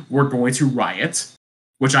Litten, we're going to riot,"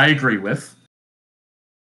 which I agree with.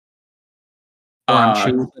 or I'm Uh,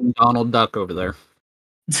 choosing Donald Duck over there.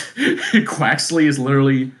 Quaxley is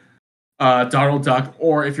literally Donald Duck,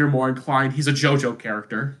 or if you're more inclined, he's a JoJo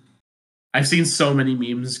character. I've seen so many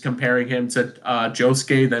memes comparing him to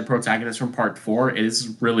Josuke, the protagonist from Part 4. It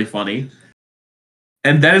is really funny.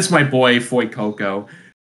 And then it's my boy, Foy Coco.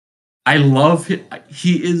 I love him.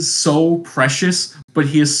 He is so precious, but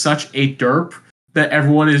he is such a derp that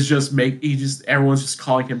everyone's just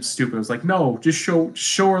calling him stupid. It's like, no, just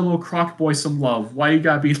show our little croc boy some love. Why you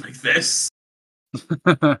gotta be like this?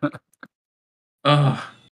 Ugh.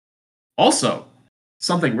 Also,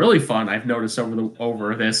 something really fun I've noticed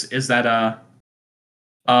over this is that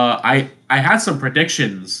I had some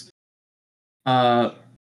predictions uh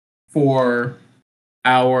for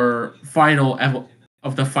our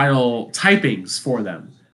of the final typings for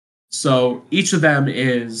them. So each of them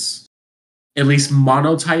is at least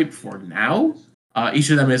monotype for now. Each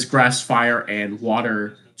of them is grass, fire, and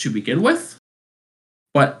water to begin with.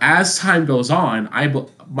 But as time goes on,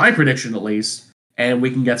 my prediction at least, and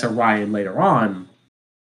we can get to Ryan later on,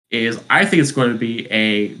 is I think it's going to be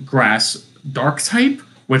a grass dark type,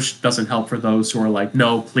 which doesn't help for those who are like,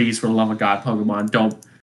 no, please, for the love of God, Pokemon, don't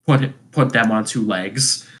put them on two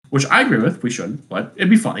legs. Which I agree with. We shouldn't, but it'd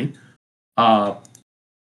be funny. Uh,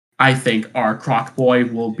 I think our Croc Boy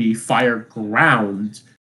will be Fire Ground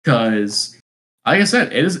because, like I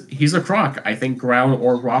said, he's a Croc. I think Ground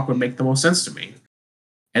or Rock would make the most sense to me.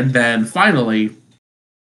 And then finally,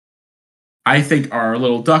 I think our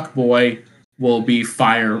little Duck Boy will be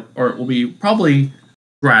Fire, or it will be probably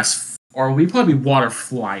Grass, or will be probably Water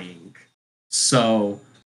Flying. So,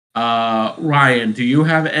 Ryan, do you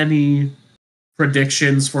have any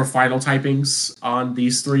predictions for final typings on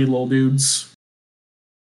these three little dudes?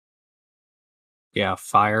 Yeah,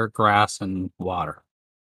 fire, grass, and water.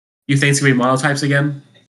 You think it's gonna be monotypes again?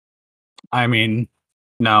 I mean,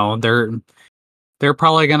 no, they're they're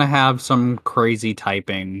probably gonna have some crazy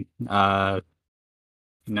typing.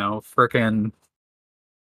 Frickin'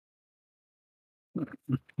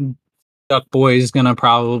 Duck Boy's gonna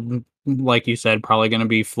probably, like you said, probably gonna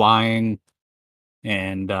be flying,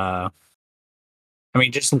 and I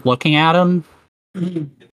mean, just looking at him,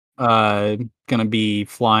 uh, gonna be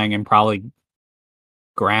flying and probably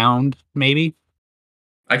ground, maybe.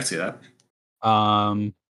 I can see that.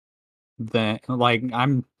 Um, then like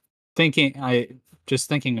I just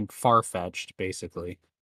thinking of far fetched, basically.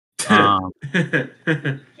 Um,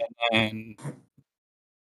 and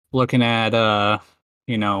looking at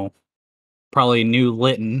you know, probably New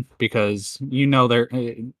Lytton because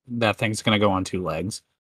that thing's gonna go on two legs.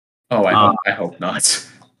 Oh, I Uh, hope I hope not.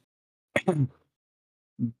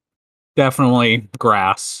 definitely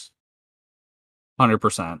grass,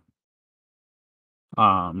 100%.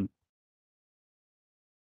 Um,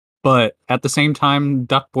 but at the same time,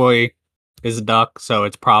 Duck Boy is a duck, so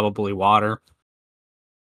it's probably water.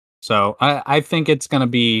 So I think it's gonna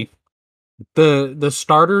be the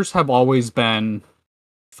starters have always been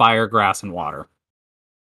fire, grass, and water. Of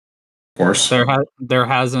course. There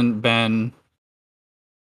hasn't been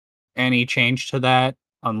any change to that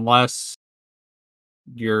unless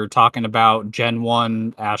you're talking about Gen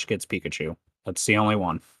 1 Ash gets Pikachu. That's the only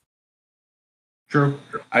one. True.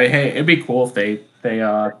 Hey, it'd be cool if they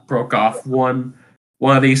broke off one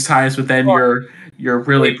of these times, but then Well, you're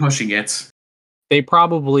really they pushing it. they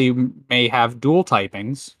probably may have dual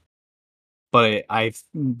typings, but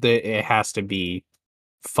it has to be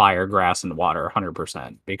fire, grass, and water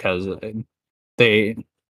 100% because they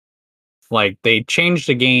they changed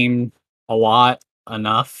the game a lot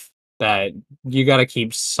enough that you got to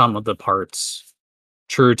keep some of the parts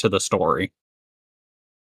true to the story.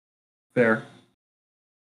 There.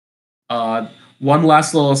 Uh, one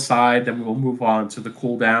last little aside, then we will move on to the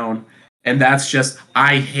cooldown, and that's just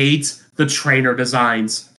I hate the trainer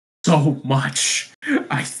designs so much.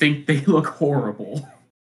 I think they look horrible.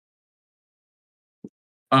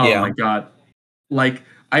 Oh Yeah. my god! Like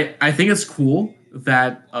I think it's cool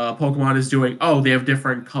that Pokemon is doing. Oh, they have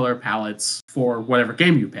different color palettes for whatever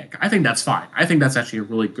game you pick. I think that's fine. I think that's actually a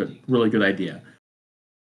really good idea.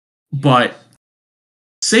 But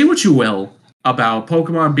say what you will about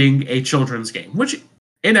Pokemon being a children's game, which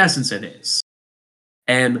in essence it is.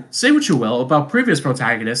 And say what you will about previous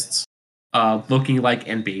protagonists looking like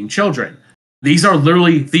and being children. These are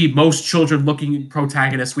literally the most children looking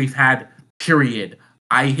protagonists we've had, period.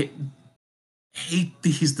 I hate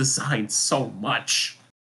these designs so much.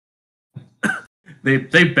 They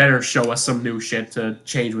better show us some new shit to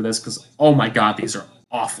change with this because oh my god, these are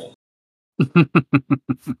awful.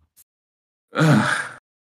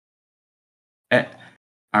 Eh,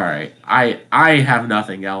 all right, I have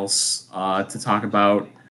nothing else to talk about.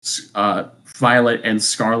 Violet and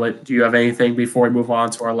Scarlet. Do you have anything before we move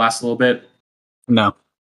on to our last little bit? No.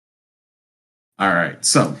 All right,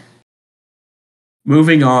 so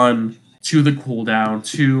moving on to the cooldown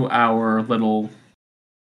to our little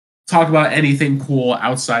talk about anything cool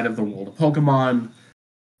outside of the world of Pokemon.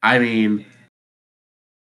 I mean,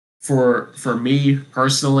 for me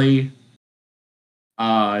personally,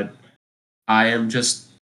 uh, I am just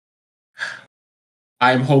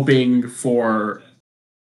I'm hoping for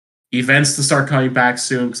events to start coming back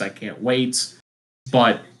soon because I can't wait.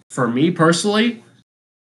 But for me personally,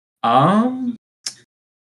 um,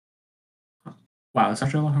 wow, it's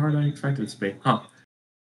actually a lot harder than I expected it to be. Huh.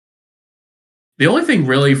 The only thing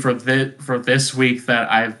really for this week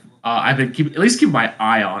that I've been keep at least keep my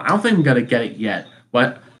eye on. I don't think I'm gonna get it yet,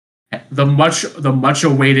 but the much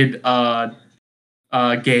awaited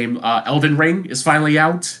game Elden Ring is finally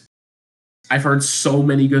out. I've heard so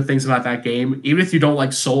many good things about that game. Even if you don't like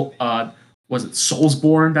was it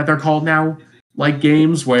Soulsborne that they're called now? Like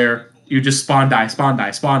games where you just spawn die, spawn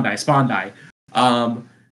die, spawn die, spawn die. Um,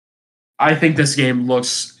 I think this game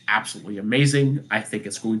looks absolutely amazing. I think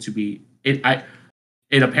it's going to be it.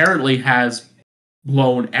 It apparently has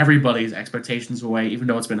blown everybody's expectations away, even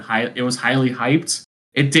though it was highly hyped.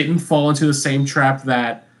 It didn't fall into the same trap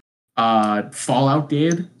that Fallout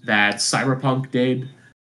did, that Cyberpunk did,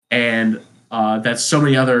 and that so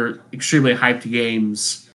many other extremely hyped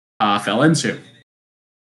games fell into.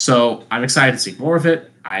 So I'm excited to see more of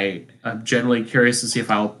it. I am generally curious to see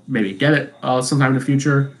if I'll maybe get it sometime in the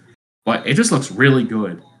future, but it just looks really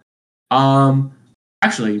good. Um,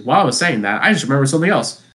 Actually, while I was saying that, I just remembered something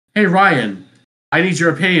else. Hey Ryan, I need your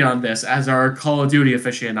opinion on this as our Call of Duty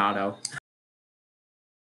aficionado.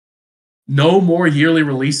 No more yearly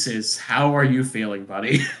releases. How are you feeling,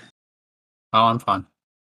 buddy? Oh, I'm fine.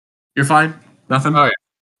 You're fine? Oh Nothing? yeah.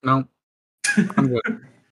 No, I'm good.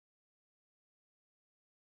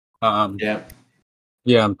 Um, Yeah.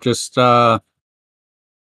 yeah, just you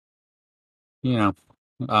know,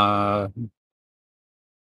 uh,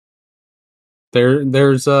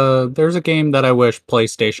 there's a game that I wish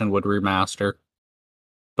PlayStation would remaster,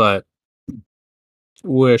 but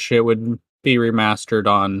wish it would be remastered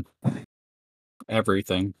on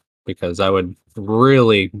everything because I would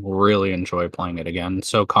really, really enjoy playing it again.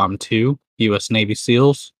 SOCOM 2, U.S. Navy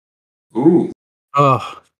SEALs. Ooh.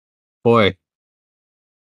 Oh boy,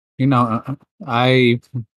 I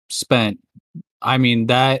spent. I mean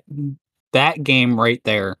that game right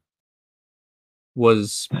there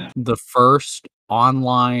was the first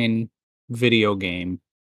online video game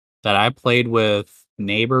that I played with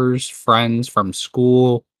neighbors, friends from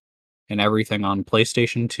school, and everything on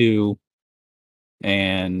PlayStation 2,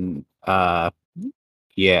 and,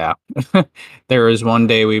 yeah. There was one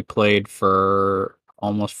day we played for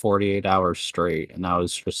almost 48 hours straight, and I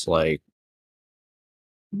was just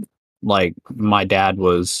my dad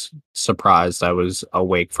was surprised I was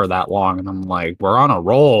awake for that long, and I'm like, "We're on a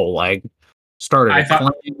roll, like, started I a thought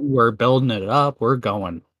clan, we're building it up, we're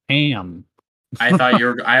going ham." I thought you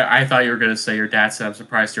were gonna say your dad said I'm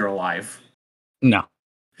surprised you're alive. No.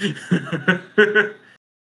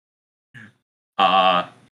 uh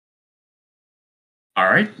all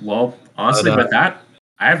right. Well, But, honestly, with that,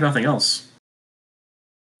 I have nothing else.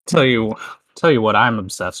 tell you tell you what I'm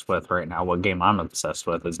obsessed with right now, what game I'm obsessed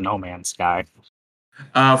with is No Man's Sky.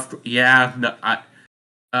 Yeah, no,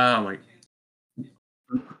 like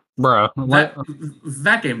Bruh, that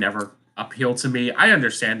that game never appealed to me. I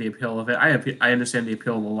understand the appeal of it. I understand the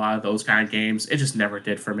appeal of a lot of those kind of games. It just never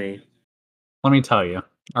did for me. let me tell you.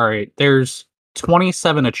 Alright, there's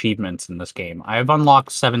 27 achievements in this game. I have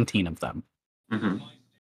unlocked 17 of them. Hmm.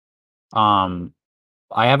 Um,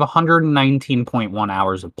 I have 119.1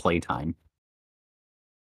 hours of playtime.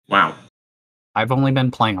 Wow. I've only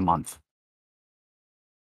been playing a month.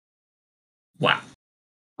 Wow.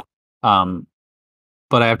 Um,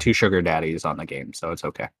 but I have 2 sugar daddies on the game, so it's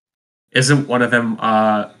okay. Isn't one of them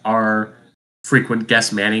our frequent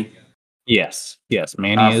guest Manny? Yes. Yes,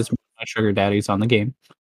 Manny Uh, is one of my sugar daddies on the game,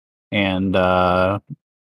 and,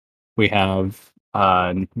 we have,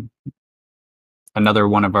 another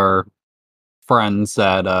one of our friends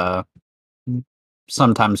that,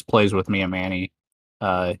 sometimes plays with me and Manny.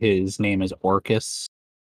 His name is Orcus.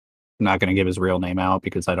 I'm not gonna give his real name out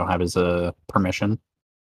because I don't have his, permission.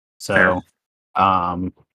 fair. So,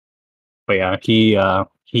 um, but yeah,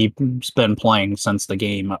 he's been playing since the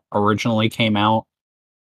game originally came out.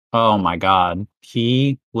 Oh my god.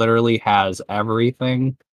 He literally has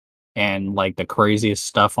everything and, like, the craziest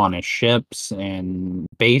stuff on his ships and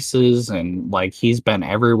bases, and, like, he's been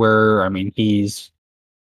everywhere. I mean, he's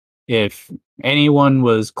if anyone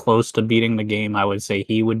was close to beating the game, I would say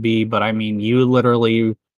he would be, but I mean, you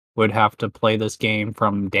literally would have to play this game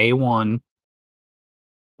from day 1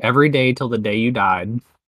 every day till the day you died.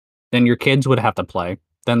 Then your kids would have to play.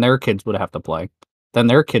 Then their kids would have to play. Then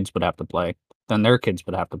their kids would have to play. Then their kids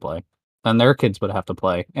would have to play. Then their kids would have to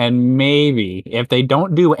play. And maybe if they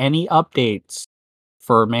don't do any updates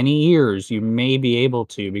for many years, you may be able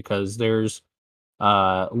to because there's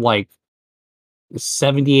like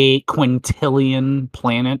 78 quintillion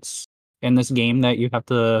planets in this game that you have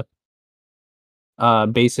to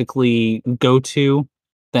basically go to.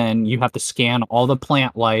 Then you have to scan all the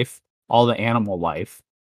plant life, all the animal life,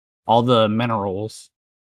 all the minerals,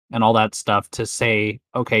 and all that stuff to say,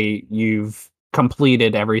 okay, you've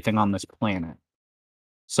completed everything on this planet.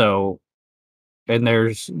 So, and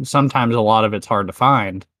there's sometimes a lot of it's hard to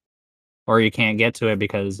find, or you can't get to it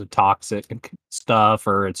because of toxic stuff,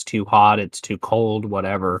 or it's too hot, it's too cold,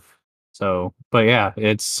 whatever. So, but yeah,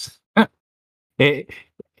 it's it.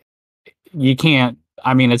 You can't.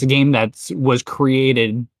 I mean, it's a game that was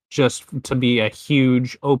created just to be a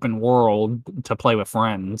huge open world to play with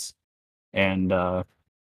friends, and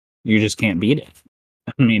you just can't beat it.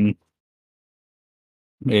 I mean,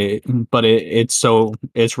 It, but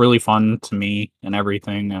it's really fun to me and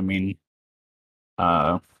everything. I mean,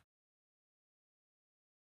 uh,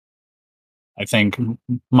 I think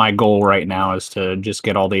my goal right now is to just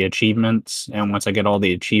get all the achievements, and once I get all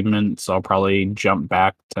the achievements, I'll probably jump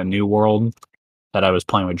back to New World that I was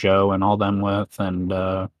playing with Joe and all them with,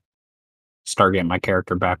 and start getting my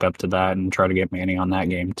character back up to that, and try to get Manny on that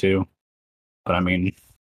game too. But I mean,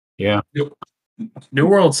 yeah, New, New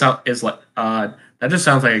World is like that just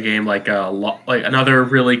sounds like a game like like another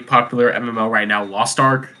really popular MMO right now, Lost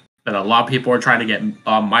Ark, that a lot of people are trying to get.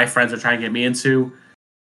 My friends are trying to get me into.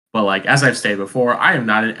 But like as I've stated before, I am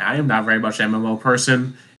not very much an MMO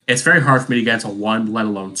person. It's very hard for me to get into one, let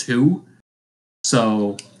alone two.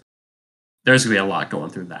 So there's gonna be a lot going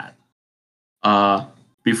through that.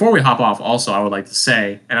 Before we hop off, also I would like to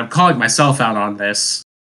say, and I'm calling myself out on this,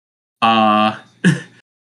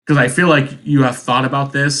 because I feel like you have thought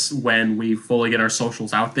about this when we fully get our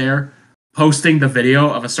socials out there. Posting the video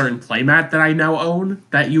of a certain playmat that I now own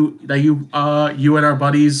you and our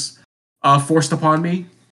buddies forced upon me.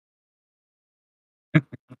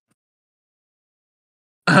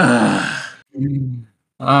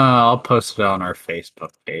 I'll post it on our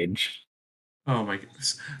Facebook page. Oh my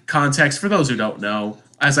goodness. Context for those who don't know,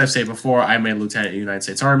 as I've said before, I'm a lieutenant in the United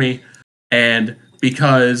States Army, and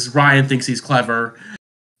because Ryan thinks he's clever,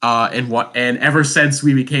 and ever since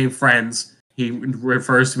we became friends, he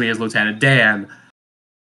refers to me as Lieutenant Dan,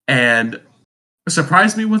 and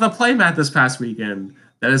surprised me with a playmat this past weekend.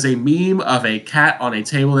 That is a meme of a cat on a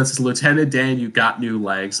table that says, "Lieutenant Dan, you got new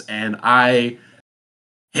legs," and I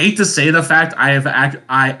hate to say the fact I've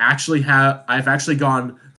actually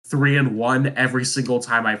gone 3-1 every single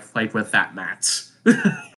time I've played with that mat.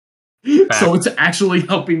 So it's actually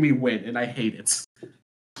helping me win, and I hate it.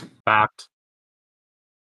 Fact.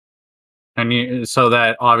 So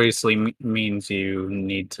that obviously means you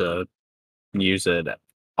need to use it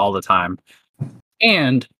all the time.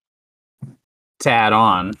 And to add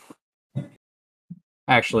on,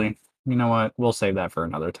 actually, you know what? We'll save that for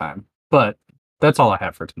another time. But that's all I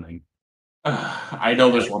have for tonight. I know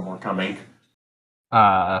there's one more coming.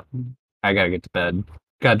 I gotta get to bed.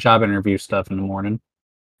 Got job interview stuff in the morning.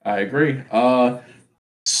 I agree. As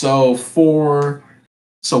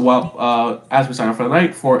we sign off for the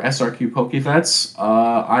night for SRQ Pokefets,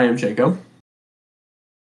 I am Jacob,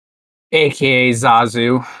 AKA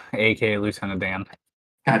Zazu, AKA Lieutenant Dan.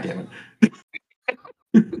 God damn it.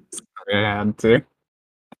 I had to.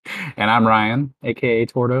 And I'm Ryan, aka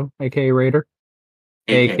Tordo, aka Raider,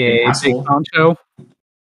 aka Big Poncho,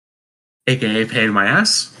 aka Pain in My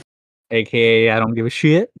Ass, aka I don't give a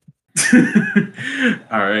shit.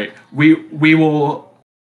 All right, we will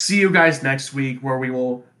see you guys next week, where we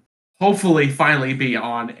will hopefully finally be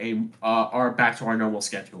on our back to our normal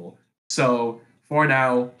schedule. So for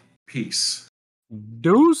now, peace.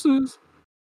 Deuces.